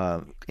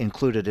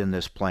included in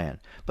this plan.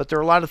 But there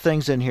are a lot of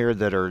things in here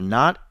that are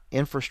not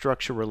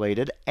infrastructure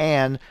related,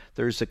 and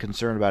there's a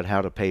concern about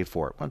how to pay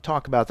for it. I want to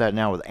talk about that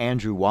now with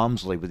Andrew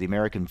Walmsley with the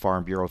American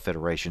Farm Bureau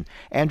Federation.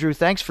 Andrew,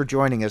 thanks for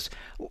joining us.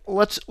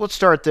 Let's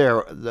start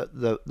there.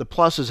 The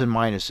pluses and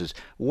minuses.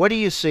 What do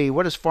you see?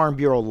 What does Farm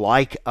Bureau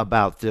like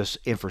about this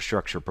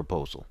infrastructure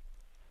proposal?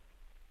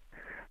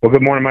 Well,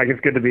 good morning, Mike.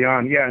 It's good to be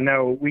on. Yeah,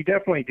 no, we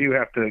definitely do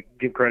have to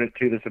give credit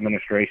to this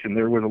administration.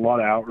 There was a lot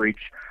of outreach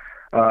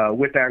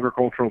with the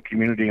agricultural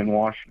community in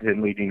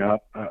Washington leading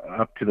up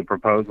to the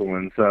proposal,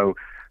 and so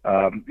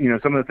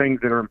some of the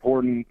things that are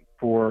important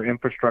for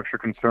infrastructure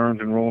concerns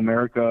in rural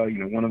America,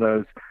 one of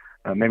those,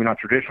 maybe not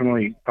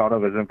traditionally thought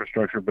of as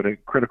infrastructure, but a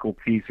critical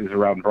piece is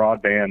around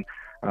broadband.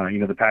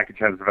 The package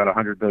has about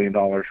 $100 billion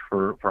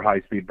for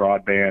high-speed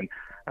broadband.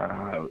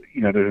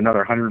 There's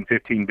another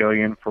 $115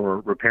 billion for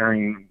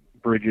repairing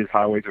bridges,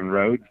 highways, and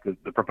roads.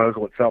 The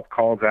proposal itself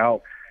calls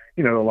out,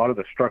 a lot of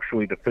the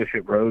structurally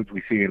deficient roads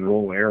we see in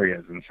rural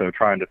areas, and so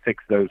trying to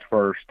fix those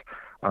first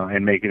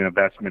and making an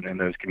investment in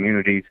those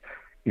communities.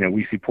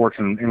 We see ports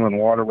and inland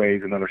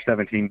waterways, another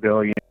 $17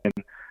 billion.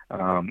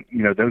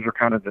 Those are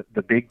kind of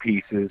the big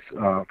pieces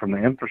from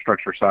the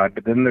infrastructure side.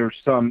 But then there's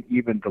some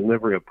even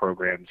delivery of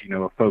programs,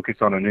 a focus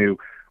on a new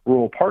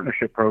rural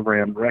partnership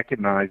program,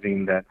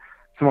 recognizing that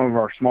some of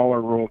our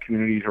smaller rural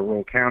communities or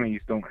rural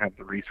counties don't have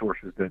the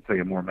resources that, say,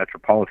 a more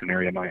metropolitan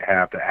area might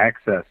have to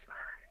access,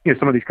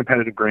 some of these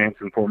competitive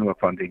grants and formula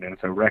funding. And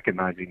so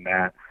recognizing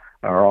that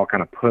are all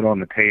kind of put on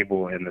the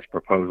table in this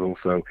proposal.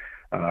 So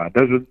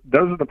Those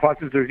are the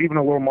pluses. There's even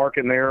a little mark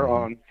in there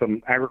on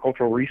some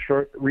agricultural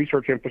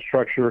research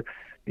infrastructure.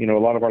 A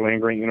lot of our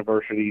land-grant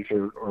universities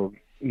are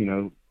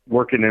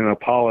working in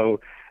Apollo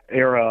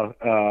era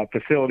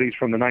facilities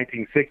from the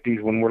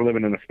 1960s when we're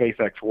living in a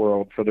SpaceX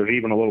world. So there's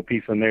even a little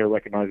piece in there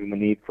recognizing the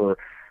need for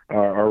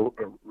our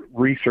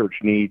research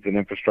needs and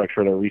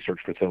infrastructure at our research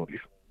facilities.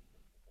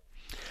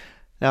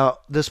 Now,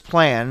 this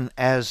plan,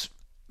 as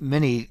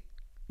many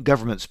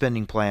government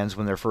spending plans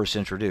when they're first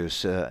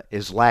introduced,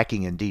 is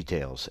lacking in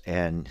details.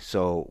 And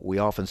so we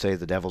often say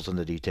the devil's in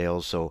the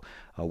details, so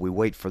we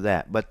wait for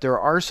that. But there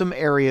are some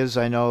areas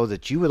I know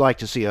that you would like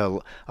to see a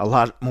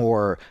lot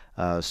more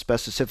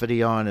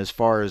specificity on as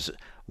far as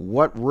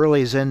what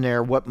really is in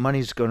there, what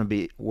money's going to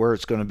be, where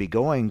it's going to be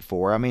going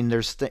for. I mean,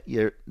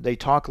 they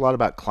talk a lot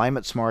about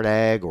climate smart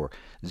ag or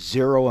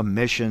zero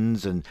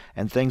emissions and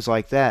things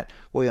like that.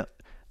 Well,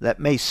 that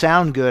may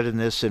sound good in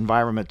this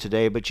environment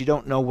today, but you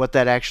don't know what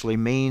that actually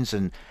means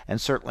and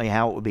certainly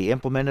how it would be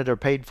implemented or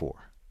paid for.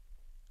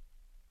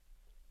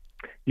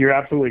 You're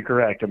absolutely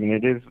correct. I mean,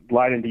 it is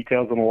light in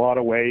details in a lot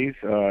of ways.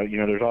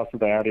 There's also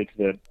the adage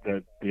that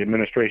the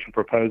administration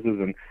proposes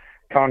and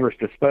Congress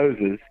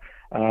disposes.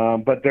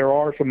 But there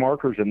are some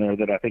markers in there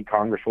that I think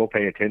Congress will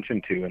pay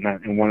attention to,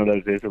 and one of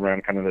those is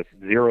around kind of this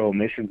zero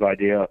emissions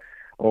idea,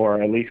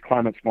 or at least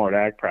climate smart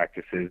ag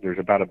practices. There's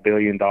about $1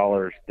 billion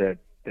that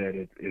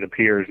it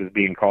appears is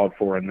being called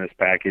for in this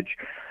package.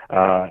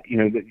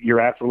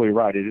 You're absolutely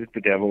right. It is the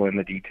devil in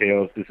the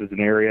details. This is an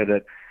area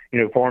that,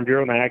 Farm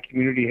Bureau and the ag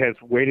community has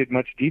waded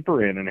much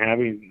deeper in, and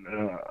having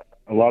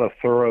a lot of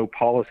thorough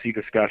policy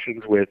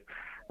discussions with,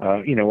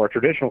 our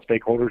traditional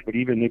stakeholders, but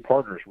even new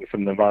partners with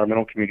some of the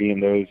environmental community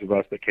and those of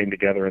us that came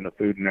together in the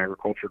Food and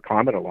Agriculture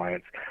Climate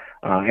Alliance.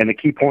 And the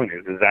key point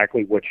is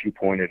exactly what you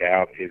pointed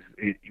out, is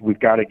we've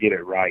got to get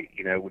it right.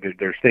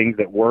 There's things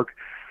that work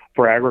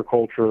for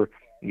agriculture.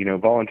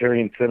 Voluntary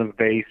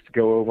incentive-based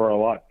go over a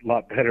lot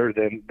better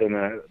than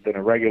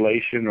a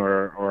regulation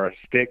or a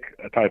stick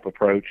type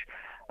approach.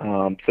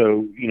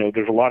 So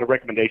there's a lot of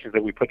recommendations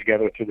that we put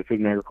together through the Food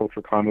and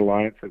Agriculture Climate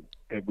Alliance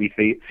that we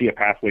see a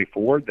pathway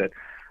forward that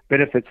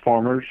benefits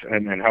farmers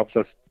and helps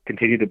us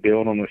continue to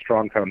build on the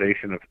strong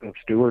foundation of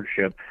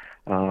stewardship.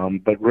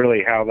 But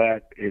really how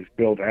that is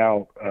built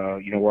out,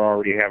 we're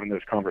already having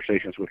those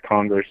conversations with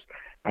Congress.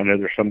 I know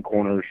there's some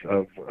corners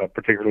of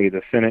particularly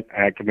the Senate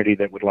Ag Committee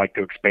that would like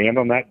to expand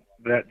on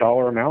that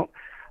dollar amount,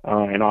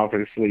 and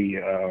obviously,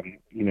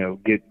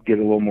 get a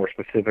little more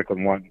specific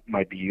on what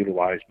might be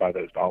utilized by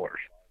those dollars.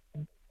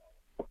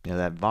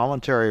 That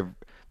voluntary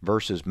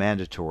versus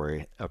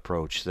mandatory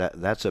approach,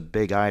 that's a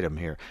big item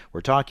here.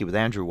 We're talking with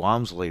Andrew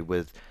Walmsley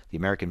with the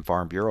American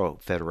Farm Bureau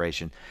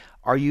Federation.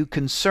 Are you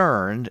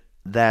concerned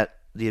that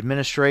the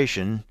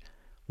administration,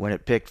 when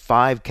it picked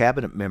 5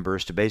 cabinet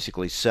members to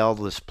basically sell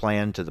this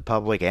plan to the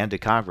public and to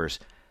Congress,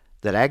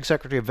 that Ag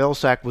Secretary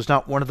Vilsack was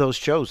not one of those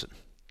chosen?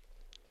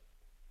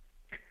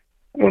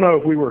 I don't know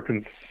if we were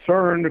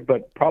concerned,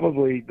 but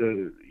probably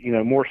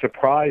more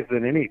surprised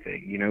than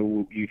anything.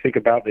 You think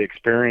about the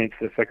experience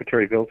that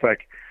Secretary Vilsack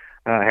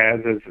has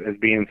as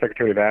being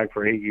Secretary of Ag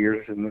for 8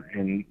 years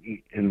in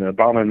the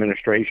Obama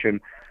administration.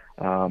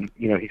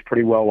 He's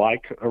pretty well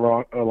liked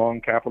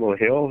along Capitol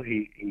Hill.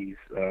 He's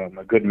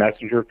a good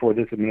messenger for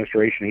this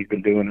administration. He's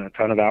been doing a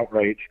ton of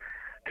outreach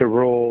to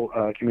rural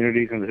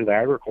communities and to the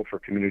agriculture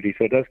community.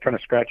 So it does kind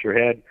of scratch your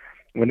head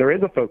when there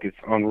is a focus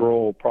on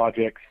rural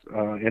projects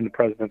in the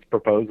president's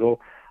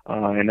proposal,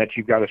 and that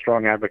you've got a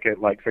strong advocate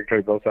like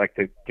Secretary Vilsack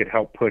that could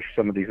help push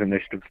some of these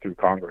initiatives through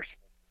Congress.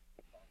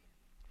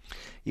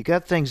 You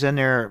got things in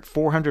there,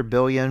 $400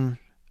 billion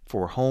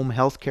for home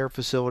health care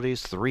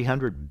facilities,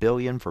 $300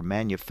 billion for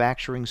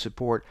manufacturing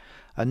support,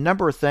 a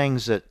number of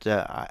things that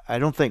I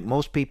don't think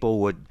most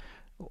people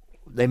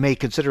they may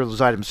consider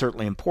those items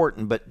certainly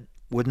important, but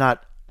would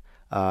not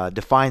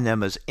define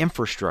them as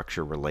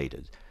infrastructure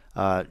related.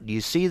 Do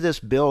you see this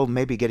bill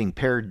maybe getting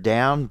pared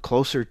down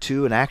closer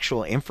to an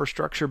actual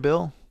infrastructure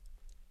bill?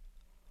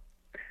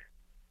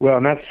 Well,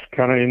 and that's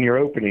kind of in your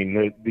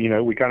opening.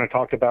 We kind of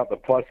talked about the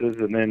pluses,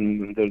 and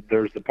then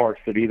there's the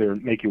parts that either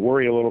make you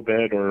worry a little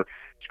bit or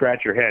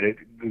scratch your head.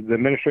 The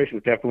administration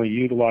is definitely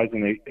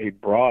utilizing a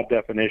broad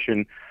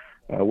definition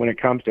when it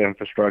comes to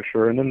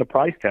infrastructure, and then the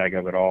price tag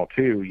of it all,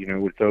 too.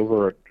 It's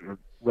over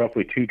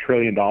roughly $2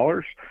 trillion.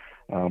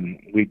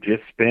 We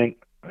just spent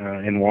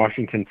in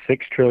Washington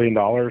 $6 trillion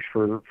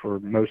for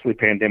mostly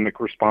pandemic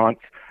response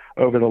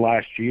over the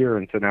last year,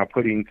 and so now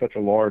putting such a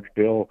large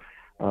bill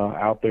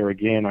out there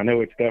again, I know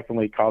it's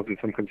definitely causing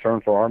some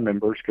concern for our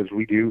members because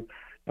we do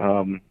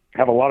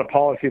have a lot of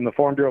policy in the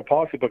Farm Bureau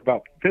policy book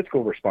about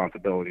fiscal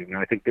responsibility. And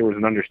I think there was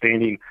an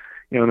understanding,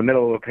 in the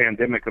middle of a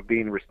pandemic of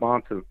being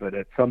responsive, but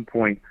at some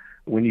point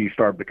when you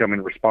start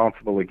becoming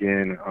responsible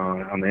again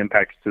on the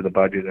impacts to the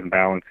budget and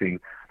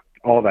balancing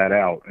all that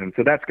out. And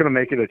so that's going to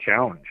make it a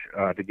challenge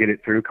to get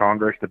it through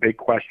Congress. The big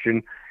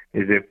question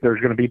is if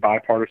there's going to be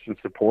bipartisan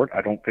support.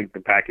 I don't think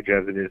the package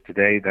as it is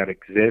today that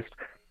exists.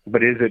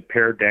 But is it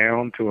pared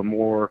down to a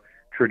more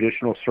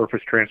traditional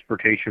surface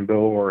transportation bill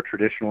or a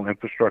traditional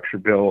infrastructure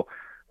bill?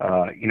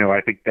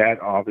 I think that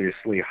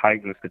obviously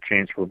heightens the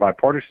chance for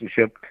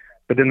bipartisanship.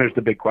 But then there's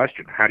the big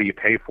question: how do you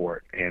pay for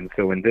it? And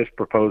so in this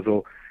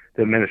proposal,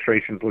 the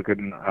administration's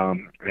looking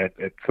at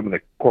some of the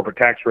corporate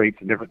tax rates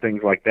and different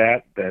things like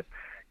that.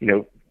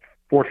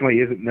 Fortunately,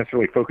 isn't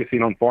necessarily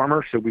focusing on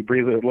farmers. So we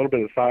breathe a little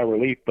bit of sigh of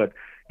relief. But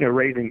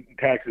raising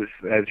taxes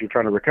as you're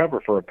trying to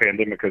recover for a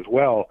pandemic as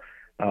well,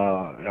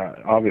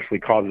 obviously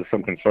causes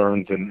some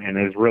concerns and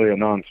is really a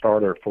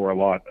non-starter for a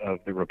lot of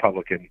the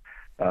Republican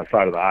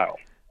side of the aisle.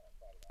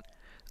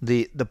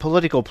 The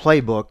political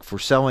playbook for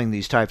selling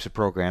these types of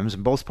programs,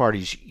 and both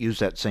parties use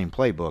that same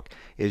playbook,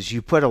 is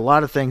you put a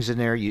lot of things in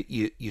there.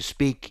 You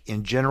speak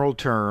in general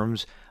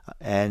terms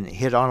and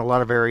hit on a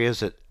lot of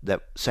areas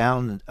that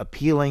sound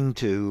appealing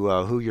to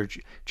who you're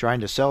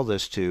trying to sell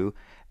this to,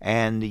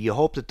 and you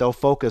hope that they'll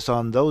focus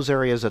on those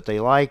areas that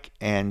they like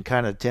and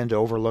kind of tend to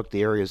overlook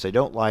the areas they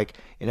don't like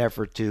in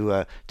effort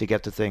to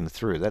get the thing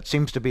through. That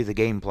seems to be the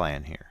game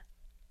plan here.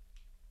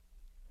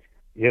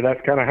 Yeah,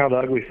 that's kind of how the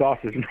ugly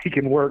sausage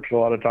making works a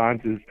lot of times.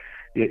 Is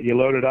you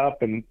load it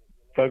up and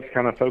folks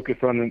kind of focus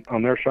on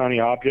their shiny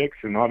objects,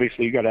 and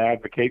obviously you got to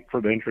advocate for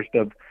the interest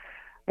of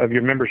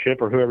your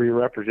membership or whoever you're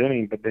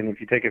representing. But then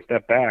if you take a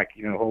step back,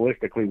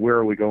 holistically, where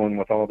are we going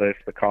with all this?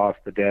 The cost,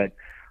 the debt.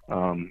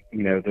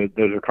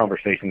 Those are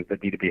conversations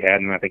that need to be had,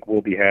 and I think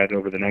will be had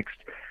over the next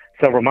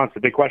several months.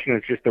 The big question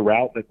is just the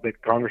route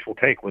that Congress will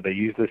take. Will they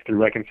use this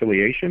through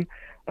reconciliation?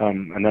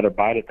 Another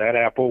bite at that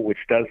apple, which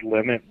does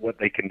limit what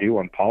they can do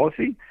on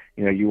policy.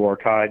 You are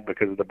tied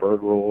because of the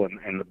Byrd Rule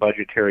and the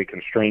budgetary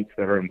constraints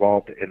that are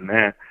involved in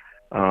that.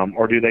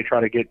 Or do they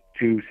try to get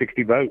to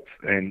 60 votes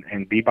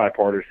and be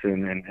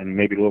bipartisan and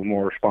maybe a little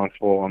more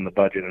responsible on the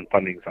budget and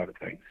funding side of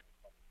things?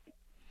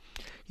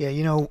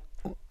 Yeah,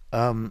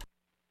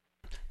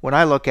 when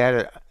I look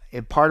at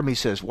it, part of me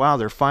says, wow,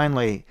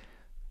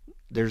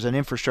 there's an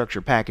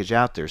infrastructure package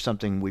out there,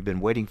 something we've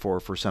been waiting for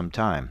some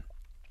time.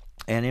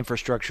 And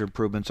infrastructure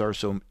improvements are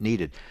so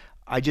needed.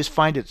 I just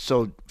find it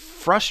so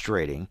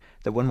frustrating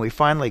that when we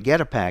finally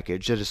get a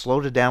package that is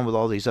loaded down with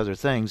all these other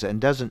things and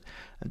doesn't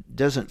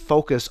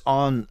focus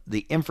on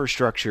the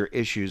infrastructure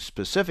issues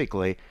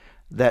specifically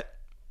that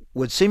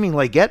would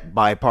seemingly get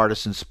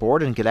bipartisan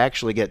support and could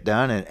actually get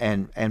done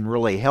and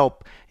really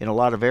help in a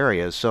lot of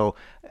areas. So,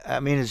 I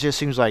mean, it just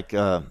seems like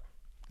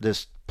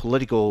this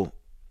political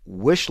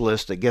wish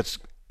list that gets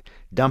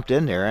dumped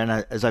in there. And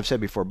as I've said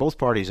before, both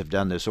parties have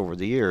done this over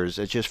the years.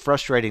 It's just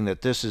frustrating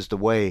that this is the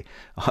way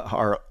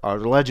our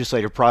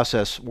legislative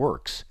process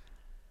works.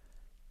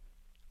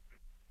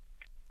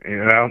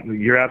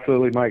 You're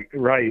absolutely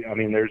right. I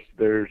mean,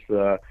 there's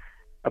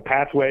a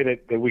pathway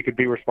that we could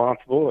be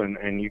responsible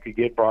and you could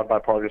get broad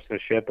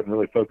bipartisanship and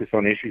really focus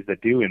on issues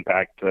that do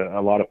impact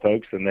a lot of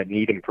folks and that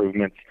need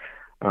improvements.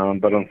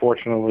 But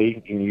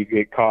unfortunately, you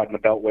get caught in the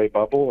Beltway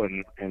bubble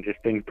and just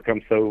things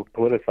become so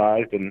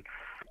politicized and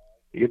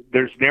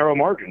there's narrow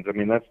margins. I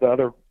mean, that's the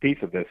other piece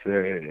of this.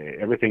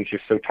 Everything's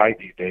just so tight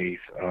these days,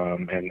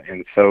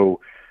 and so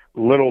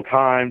little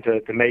time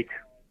to make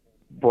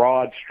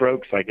broad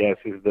strokes, I guess,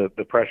 is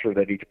the pressure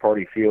that each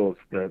party feels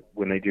that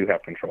when they do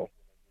have control.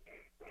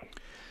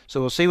 So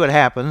we'll see what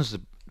happens.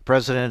 The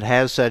president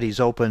has said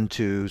he's open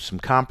to some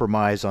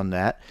compromise on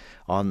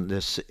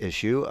this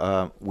issue.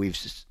 We've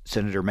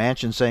Senator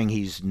Manchin saying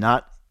he's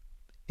not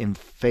in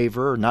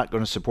favor, not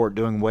going to support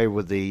doing away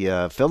with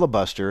the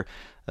filibuster.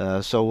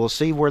 So we'll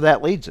see where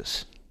that leads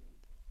us.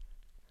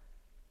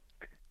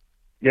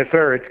 Yes,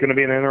 sir. It's going to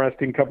be an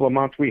interesting couple of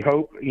months. We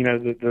hope,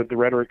 the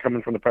rhetoric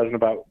coming from the president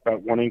about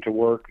wanting to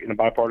work in a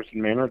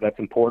bipartisan manner, that's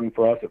important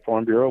for us at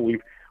Farm Bureau.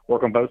 We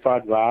work on both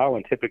sides of the aisle,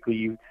 and typically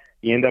you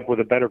end up with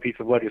a better piece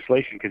of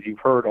legislation because you've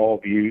heard all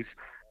views.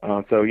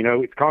 So,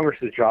 it's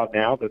Congress's job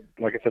now that,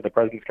 like I said, the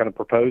president's kind of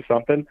proposed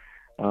something.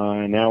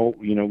 And now,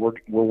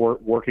 we're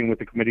working with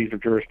the committees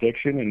of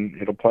jurisdiction,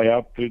 and it'll play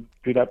out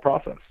through that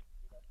process.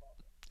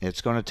 It's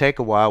going to take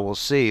a while. We'll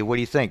see. What do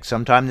you think?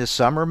 Sometime this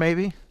summer,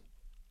 maybe?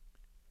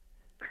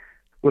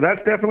 Well, that's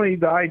definitely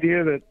the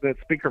idea that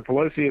Speaker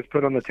Pelosi has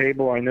put on the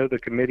table. I know the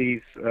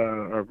committees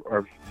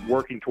are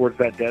working towards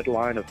that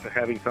deadline of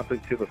having something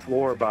to the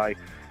floor by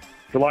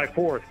July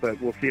 4th, but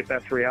we'll see if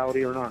that's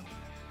reality or not.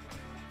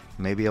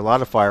 Maybe a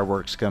lot of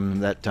fireworks come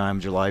that time,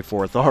 July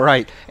 4th. All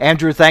right.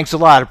 Andrew, thanks a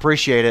lot.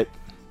 Appreciate it.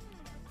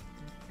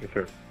 Yes,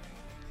 sir.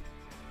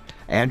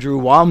 Andrew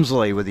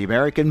Walmsley with the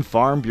American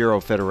Farm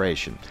Bureau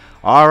Federation.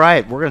 All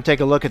right, we're going to take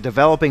a look at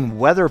developing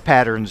weather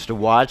patterns to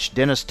watch.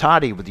 Dennis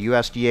Todey with the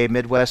USDA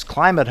Midwest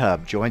Climate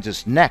Hub joins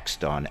us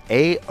next on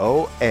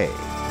AOA.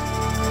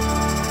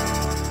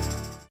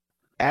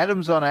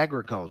 Adams on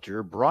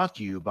Agriculture brought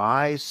to you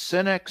by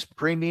Cenex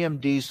Premium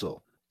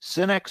Diesel.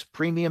 Cenex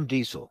Premium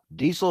Diesel,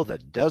 diesel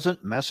that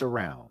doesn't mess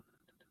around.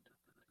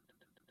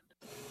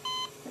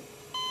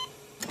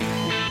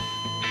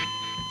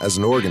 As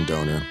an organ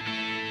donor,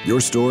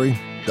 your story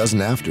doesn't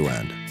have to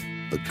end.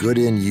 The good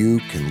in you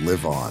can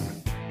live on.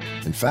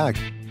 In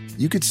fact,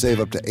 you could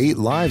save up to 8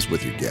 lives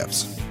with your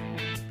gifts.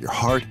 Your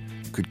heart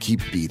could keep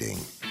beating.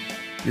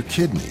 Your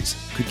kidneys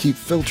could keep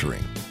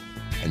filtering.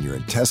 And your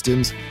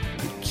intestines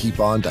could keep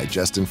on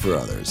digesting for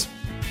others.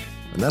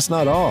 And that's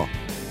not all.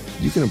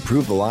 You can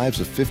improve the lives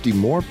of 50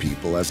 more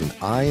people as an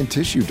eye and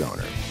tissue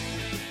donor,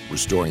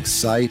 restoring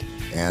sight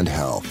and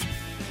health.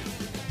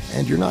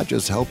 And you're not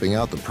just helping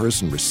out the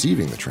person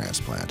receiving the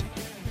transplant.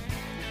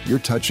 You're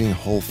touching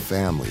whole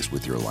families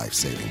with your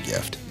life-saving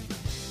gift.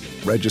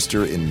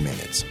 Register in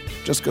minutes.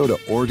 Just go to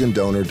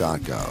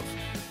organdonor.gov.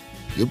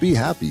 You'll be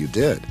happy you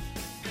did.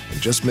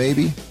 And just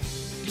maybe,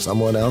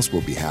 someone else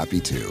will be happy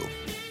too.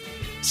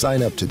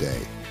 Sign up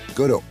today.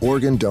 Go to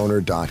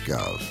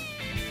organdonor.gov.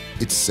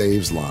 It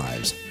saves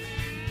lives.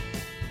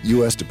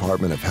 U.S.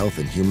 Department of Health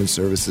and Human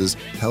Services,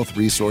 Health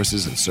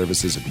Resources and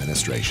Services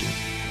Administration.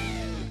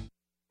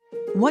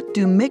 What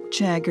do Mick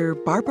Jagger,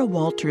 Barbara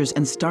Walters,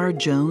 and Star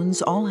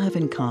Jones all have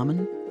in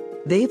common?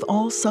 They've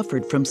all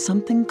suffered from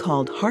something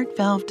called heart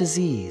valve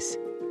disease.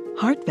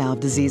 Heart valve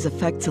disease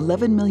affects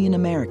 11 million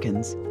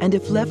Americans, and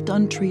if left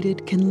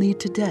untreated, can lead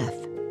to death.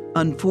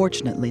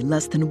 Unfortunately,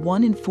 less than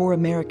 1 in 4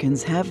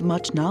 Americans have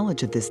much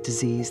knowledge of this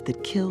disease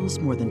that kills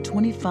more than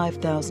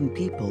 25,000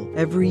 people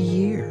every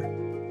year.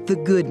 The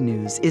good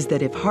news is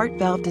that if heart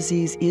valve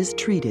disease is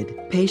treated,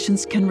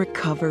 patients can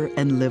recover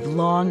and live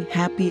long,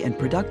 happy, and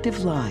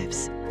productive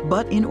lives.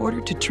 But in order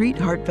to treat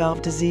heart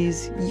valve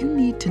disease, you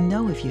need to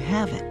know if you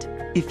have it.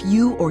 If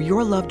you or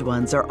your loved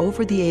ones are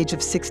over the age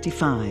of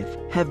 65,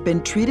 have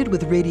been treated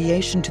with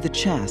radiation to the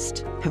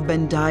chest, have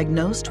been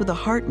diagnosed with a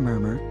heart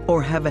murmur,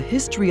 or have a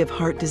history of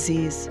heart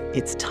disease,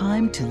 it's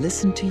time to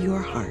listen to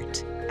your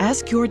heart.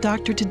 Ask your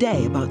doctor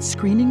today about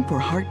screening for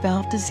heart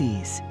valve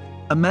disease.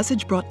 A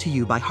message brought to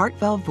you by Heart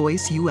Valve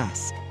Voice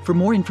US. For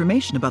more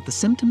information about the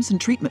symptoms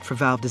and treatment for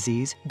valve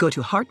disease, go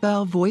to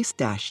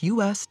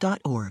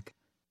heartvalvevoice-us.org.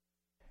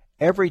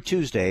 Every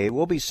Tuesday,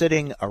 we'll be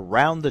sitting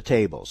around the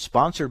table,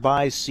 sponsored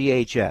by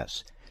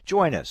CHS.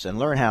 Join us and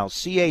learn how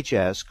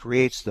CHS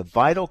creates the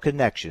vital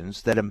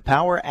connections that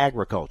empower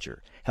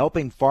agriculture,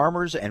 helping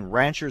farmers and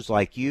ranchers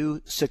like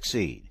you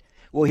succeed.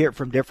 We'll hear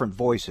from different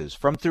voices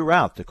from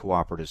throughout the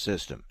cooperative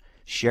system,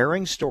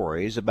 sharing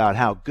stories about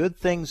how good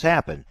things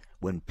happen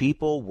when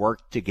people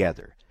work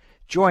together.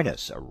 Join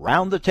us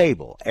around the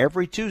table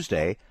every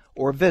Tuesday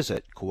or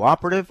visit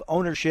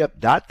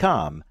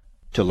cooperativeownership.com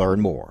to learn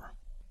more.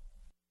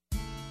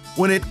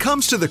 When it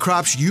comes to the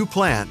crops you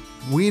plant,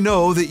 we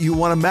know that you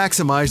want to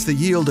maximize the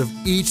yield of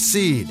each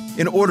seed.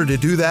 In order to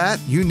do that,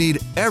 you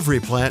need every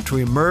plant to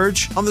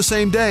emerge on the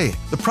same day.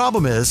 The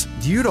problem is,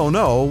 you don't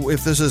know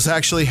if this is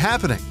actually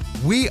happening.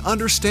 We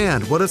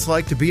understand what it's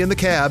like to be in the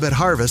cab at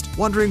harvest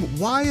wondering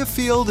why a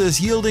field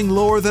is yielding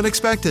lower than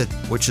expected,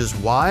 which is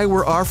why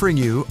we're offering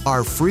you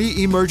our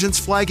free emergence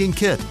flagging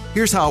kit.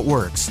 Here's how it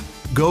works.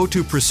 Go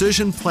to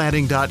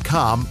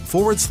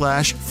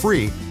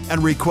precisionplanting.com/free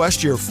and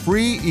request your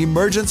free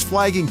emergence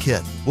flagging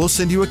kit. We'll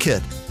send you a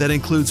kit that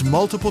includes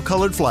multiple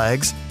colored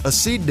flags, a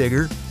seed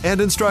digger, and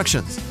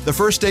instructions. The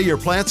first day your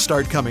plants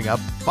start coming up,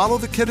 follow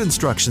the kit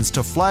instructions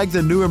to flag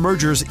the new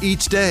emergers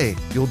each day.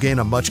 You'll gain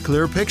a much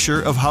clearer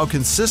picture of how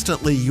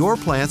consistently your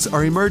plants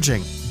are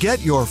emerging.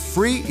 Get your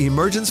free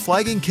emergence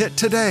flagging kit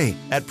today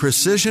at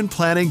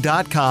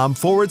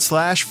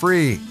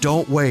precisionplanting.com/free.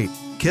 Don't wait.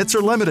 Kits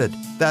are limited.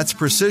 That's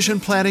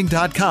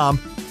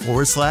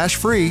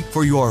precisionplanting.com/free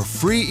for your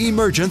free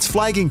emergence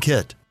flagging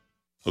kit.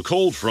 A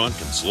cold front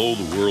can slow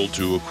the world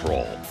to a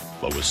crawl,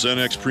 but with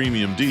Cenex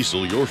Premium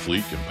Diesel, your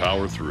fleet can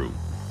power through.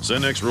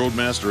 Cenex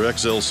Roadmaster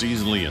XL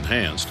Seasonally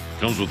Enhanced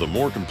comes with a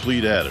more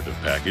complete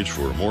additive package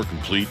for a more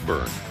complete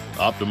burn,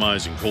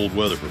 optimizing cold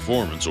weather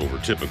performance over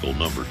typical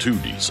number 2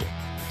 diesel.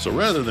 So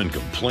rather than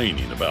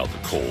complaining about the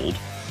cold,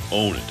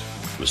 own it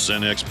with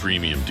Cenex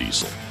Premium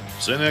Diesel.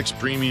 Cenex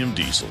Premium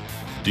Diesel.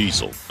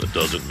 Diesel that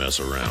doesn't mess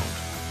around.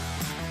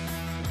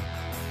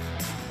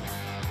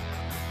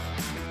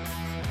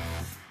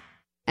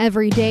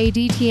 Every day,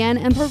 DTN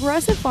and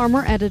Progressive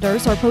Farmer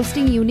editors are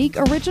posting unique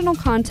original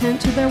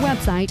content to their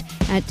website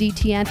at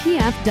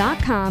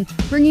dtnpf.com,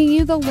 bringing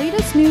you the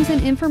latest news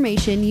and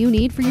information you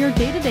need for your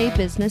day-to-day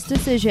business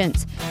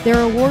decisions.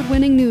 Their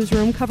award-winning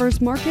newsroom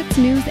covers markets,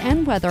 news,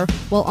 and weather,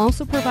 while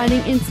also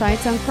providing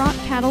insights on crop,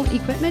 cattle,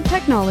 equipment,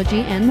 technology,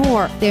 and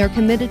more. They are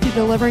committed to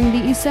delivering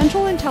the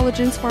essential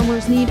intelligence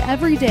farmers need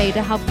every day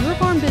to help your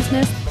farm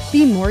business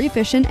be more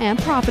efficient and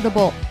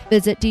profitable.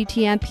 Visit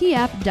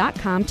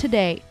dtnpf.com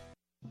today.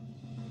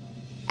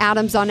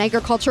 Adams on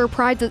Agriculture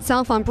prides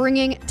itself on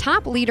bringing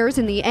top leaders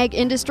in the egg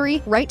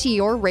industry right to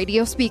your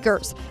radio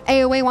speakers.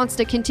 AOA wants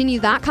to continue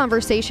that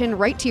conversation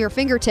right to your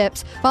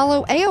fingertips.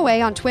 Follow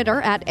AOA on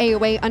Twitter at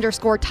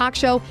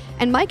AOA_talkshow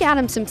and Mike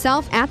Adams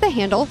himself at the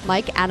handle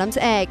Mike Adams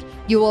Egg.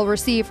 You will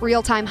receive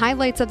real-time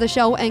highlights of the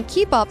show and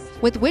keep up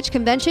with which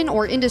convention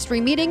or industry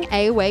meeting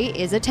AOA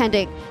is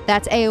attending.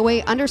 That's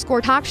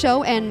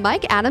AOA_talkshow and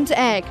Mike Adams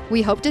Egg.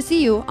 We hope to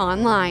see you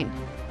online.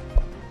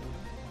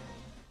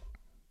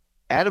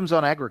 Adams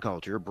on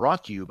Agriculture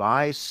brought to you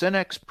by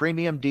Cenex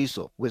Premium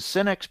Diesel. With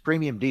Cenex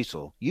Premium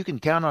Diesel, you can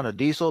count on a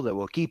diesel that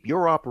will keep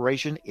your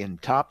operation in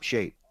top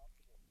shape.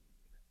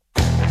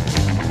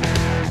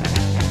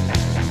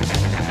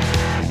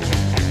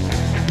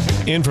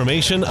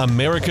 Information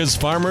America's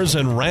farmers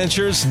and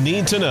ranchers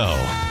need to know.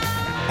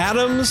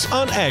 Adams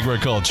on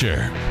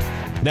Agriculture.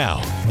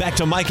 Now, back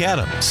to Mike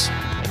Adams.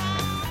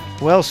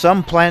 Well,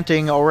 some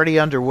planting already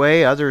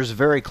underway, others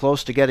very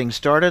close to getting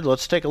started.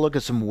 Let's take a look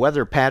at some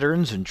weather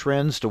patterns and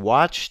trends to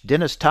watch.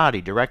 Dennis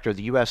Todey, director of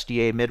the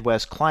USDA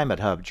Midwest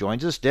Climate Hub,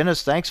 joins us.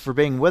 Dennis, thanks for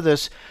being with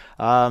us.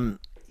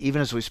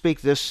 Even as we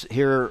speak this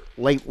here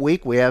late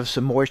week, we have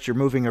some moisture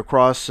moving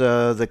across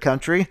the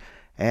country.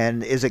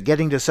 And is it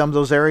getting to some of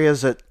those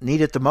areas that need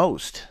it the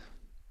most?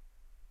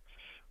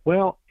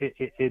 Well,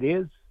 it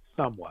is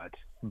somewhat,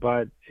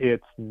 but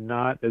it's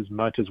not as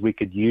much as we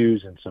could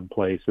use in some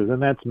places, and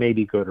that's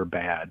maybe good or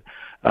bad.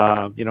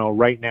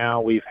 Right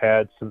now we've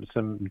had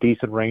some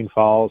decent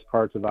rainfalls,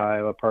 parts of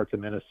Iowa, parts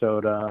of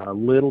Minnesota, a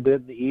little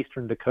bit in the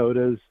eastern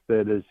Dakotas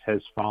that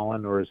has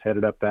fallen or is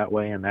headed up that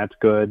way, and that's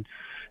good.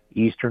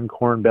 Eastern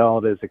Corn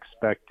Belt is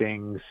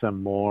expecting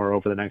some more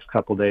over the next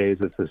couple of days.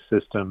 It's a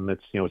system.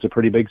 It's a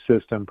pretty big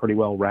system, pretty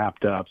well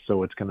wrapped up,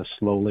 so it's going to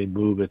slowly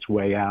move its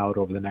way out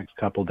over the next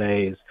couple of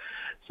days.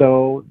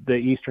 So the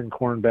Eastern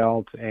Corn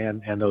Belt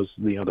and those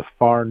the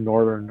far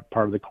northern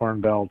part of the Corn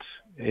Belt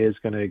is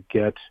going to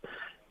get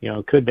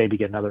could maybe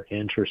get another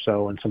inch or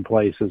so in some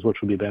places,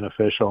 which would be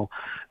beneficial.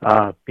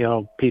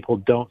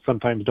 People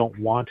sometimes don't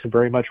want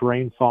very much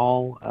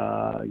rainfall,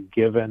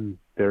 given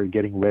they're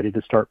getting ready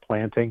to start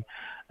planting.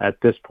 At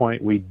this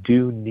point, we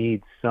do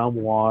need some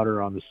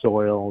water on the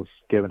soils,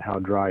 given how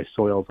dry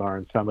soils are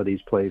in some of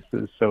these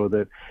places, so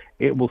that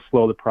it will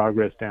slow the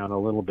progress down a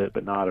little bit,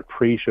 but not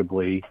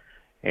appreciably,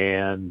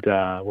 and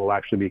will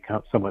actually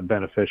become somewhat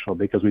beneficial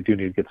because we do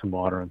need to get some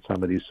water on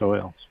some of these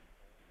soils.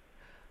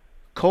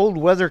 Cold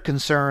weather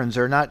concerns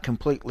are not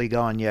completely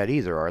gone yet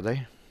either, are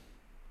they?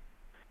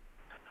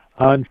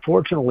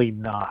 Unfortunately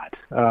not.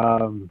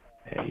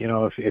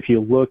 If you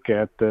look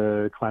at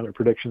the Climate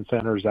Prediction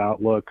Center's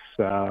outlooks,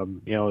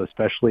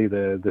 especially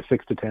the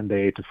 6 to 10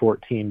 day to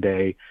 14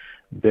 day,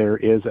 there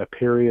is a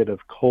period of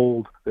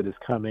cold that is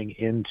coming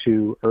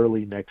into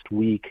early next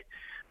week.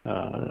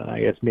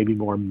 I guess maybe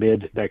more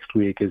mid next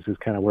week is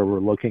kind of where we're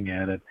looking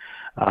at it.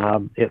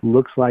 It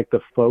looks like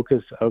the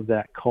focus of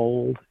that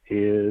cold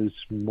is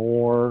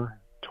more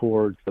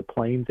towards the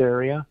plains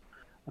area,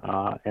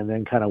 and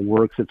then kind of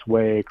works its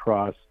way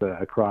across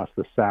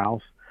the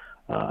south.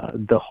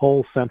 The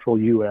whole central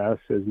U.S.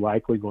 is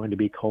likely going to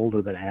be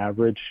colder than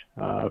average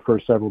for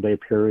a several-day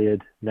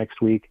period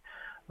next week.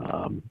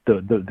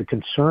 The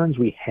concerns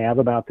we have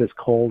about this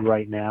cold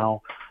right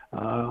now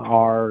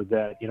are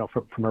that,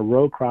 from a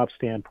row crop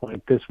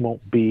standpoint, this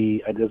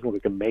doesn't look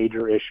like a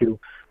major issue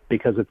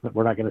because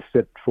we're not going to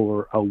sit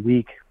for a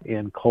week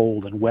in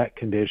cold and wet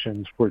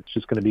conditions where it's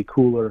just going to be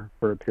cooler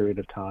for a period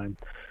of time.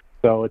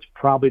 So it's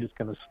probably just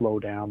going to slow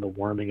down the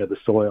warming of the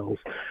soils.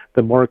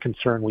 The more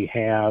concern we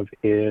have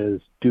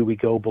is, do we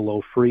go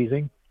below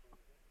freezing?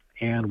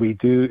 And we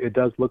do. It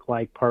does look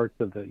like parts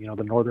of the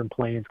northern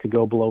plains could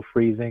go below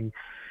freezing,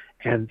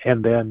 and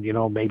then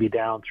maybe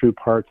down through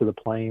parts of the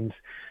plains.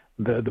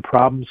 The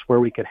problems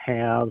where we could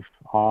have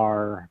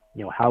are,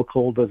 how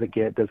cold does it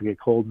get? Does it get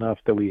cold enough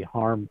that we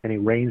harm any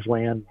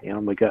rangeland?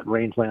 We got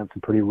rangeland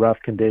in pretty rough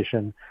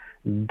condition.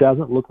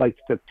 Doesn't look like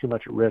it's too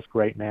much at risk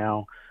right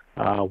now.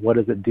 What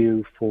does it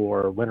do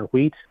for winter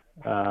wheat?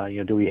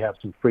 Do we have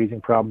some freezing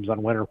problems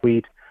on winter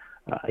wheat?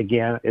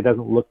 Again, it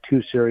doesn't look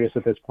too serious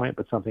at this point,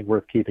 but something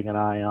worth keeping an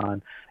eye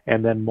on.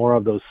 And then more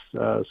of those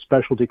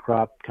specialty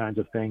crop kinds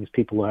of things.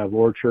 People who have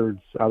orchards,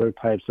 other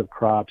types of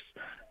crops,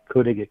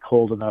 could it get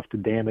cold enough to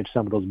damage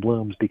some of those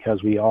blooms,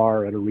 because we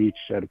are at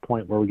a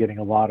point where we're getting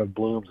a lot of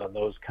blooms on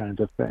those kinds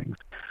of things.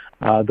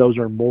 Those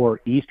are more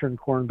eastern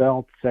Corn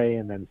Belt, say,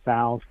 and then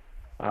south.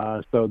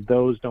 So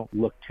those don't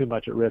look too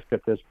much at risk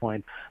at this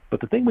point. But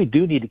the thing we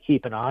do need to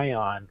keep an eye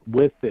on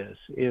with this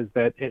is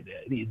that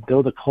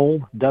though the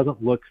cold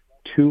doesn't look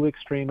too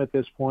extreme at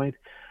this point,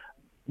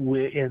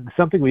 and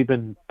something we've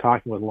been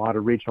talking with a lot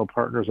of regional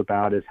partners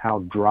about is how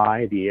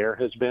dry the air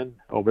has been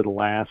over the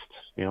last,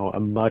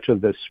 much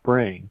of this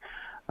spring.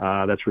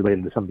 That's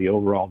related to some of the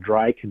overall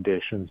dry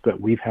conditions,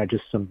 but we've had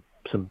just some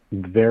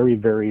very,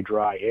 very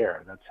dry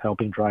air that's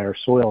helping dry our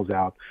soils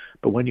out.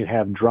 But when you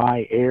have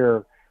dry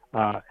air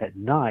at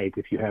night,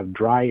 if you have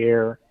dry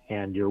air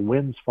and your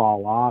winds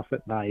fall off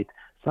at night,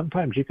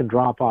 sometimes you can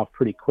drop off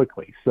pretty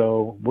quickly.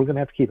 So we're going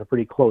to have to keep a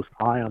pretty close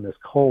eye on this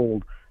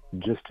cold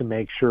just to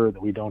make sure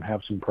that we don't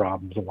have some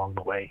problems along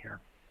the way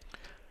here.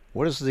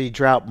 What does the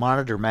drought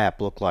monitor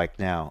map look like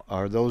now?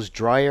 Are those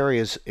dry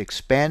areas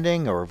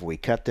expanding, or have we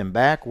cut them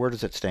back? Where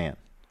does it stand?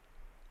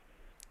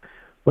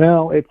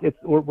 Well,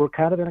 we're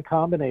kind of in a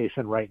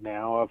combination right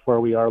now of where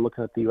we are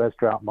looking at the U.S.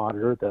 Drought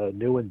Monitor. The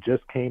new one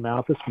just came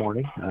out this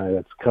morning.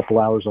 It's a couple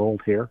hours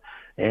old here.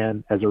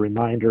 And as a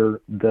reminder,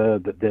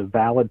 the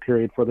valid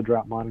period for the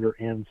Drought Monitor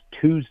ends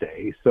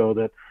Tuesday, so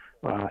that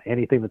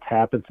anything that's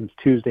happened since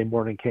Tuesday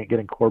morning can't get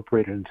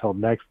incorporated until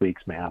next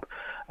week's map.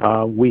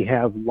 We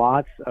have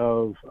lots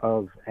of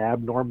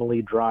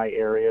abnormally dry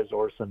areas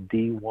or some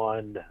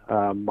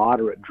D1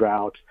 moderate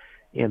drought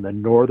in the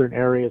northern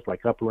areas,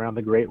 like up around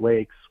the Great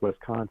Lakes,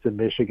 Wisconsin,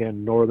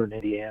 Michigan, northern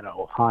Indiana,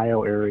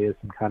 Ohio areas,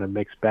 some kind of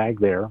mixed bag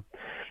there.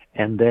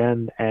 And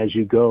then as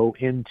you go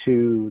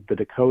into the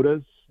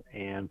Dakotas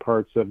and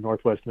parts of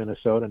northwest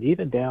Minnesota, and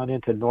even down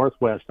into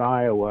northwest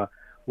Iowa,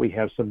 we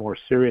have some more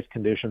serious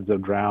conditions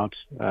of drought,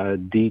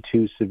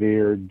 D2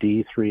 severe,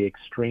 D3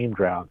 extreme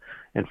drought.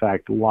 In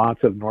fact,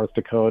 lots of North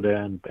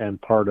Dakota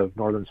and part of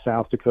northern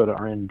South Dakota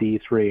are in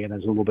D3, and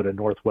there's a little bit of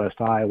northwest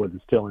Iowa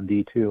that's still in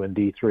D2 and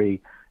D3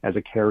 as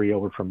a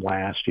carryover from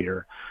last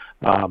year.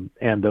 And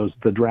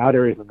the drought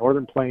areas in the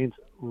northern plains,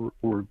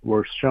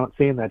 we're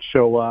seeing that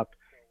show up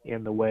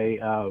in the way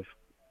of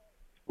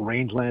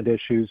rangeland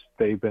issues.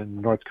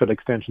 North Dakota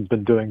Extension's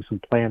been doing some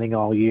planning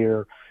all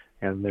year,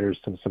 and there's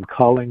some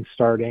culling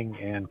starting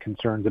and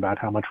concerns about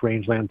how much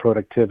rangeland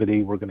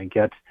productivity we're going to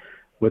get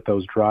with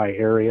those dry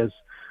areas.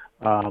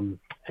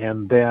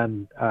 And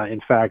then,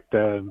 in fact,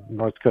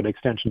 North Dakota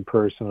Extension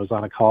person was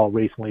on a call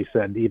recently,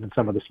 said even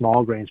some of the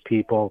small grains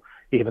people,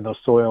 even though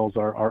soils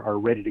are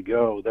ready to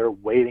go, they're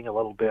waiting a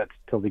little bit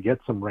till they get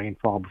some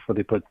rainfall before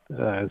they put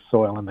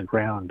soil in the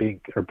ground,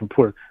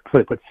 before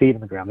they put seed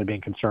in the ground. They're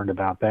being concerned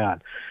about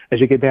that.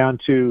 As you get down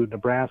to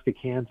Nebraska,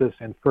 Kansas,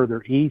 and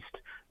further east,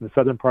 in the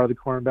southern part of the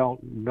Corn Belt,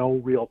 no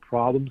real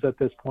problems at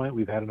this point.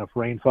 We've had enough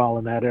rainfall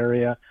in that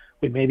area.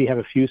 We maybe have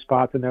a few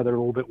spots in there that are a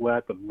little bit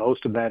wet, but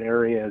most of that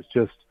area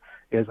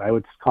is I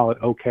would call it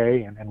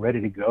okay and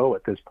ready to go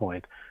at this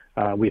point.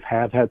 We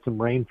have had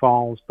some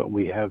rainfalls, but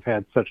we have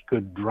had such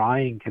good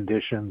drying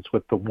conditions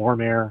with the warm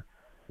air,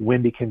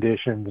 windy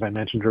conditions, and I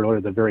mentioned earlier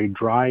the very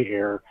dry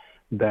air,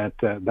 that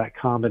that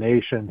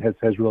combination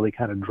has really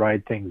kind of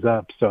dried things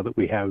up so that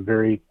we have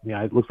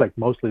it looks like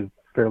mostly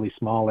fairly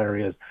small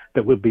areas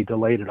that would be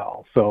delayed at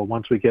all. So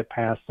once we get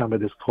past some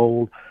of this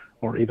cold,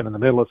 or even in the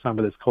middle of some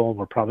of this cold,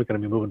 we're probably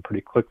going to be moving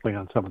pretty quickly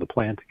on some of the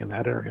planting in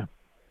that area.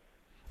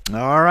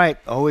 All right.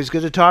 Always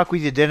good to talk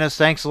with you, Dennis.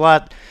 Thanks a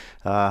lot.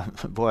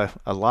 Boy,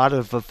 a lot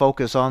of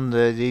focus on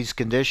these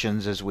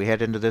conditions as we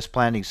head into this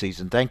planting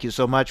season. Thank you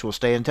so much. We'll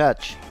stay in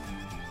touch.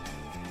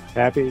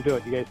 Happy to do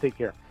it. You guys take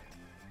care.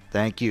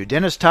 Thank you.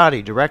 Dennis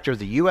Todey, Director of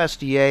the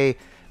USDA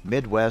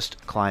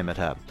Midwest Climate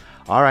Hub.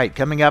 All right,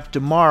 coming up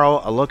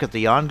tomorrow, a look at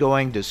the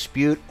ongoing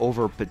dispute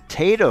over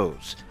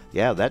potatoes.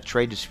 Yeah, that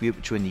trade dispute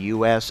between the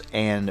U.S.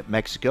 and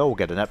Mexico. We'll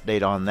get an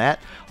update on that.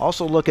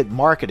 Also look at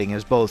marketing,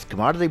 as both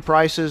commodity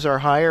prices are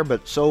higher,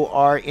 but so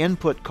are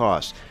input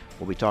costs.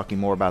 We'll be talking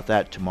more about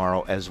that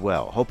tomorrow as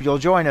well. Hope you'll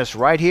join us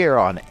right here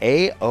on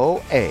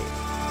AOA.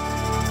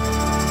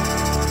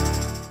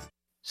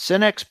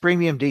 Cenex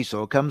Premium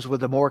Diesel comes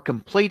with a more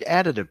complete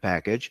additive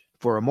package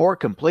for a more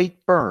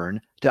complete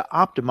burn to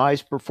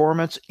optimize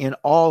performance in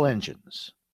all engines.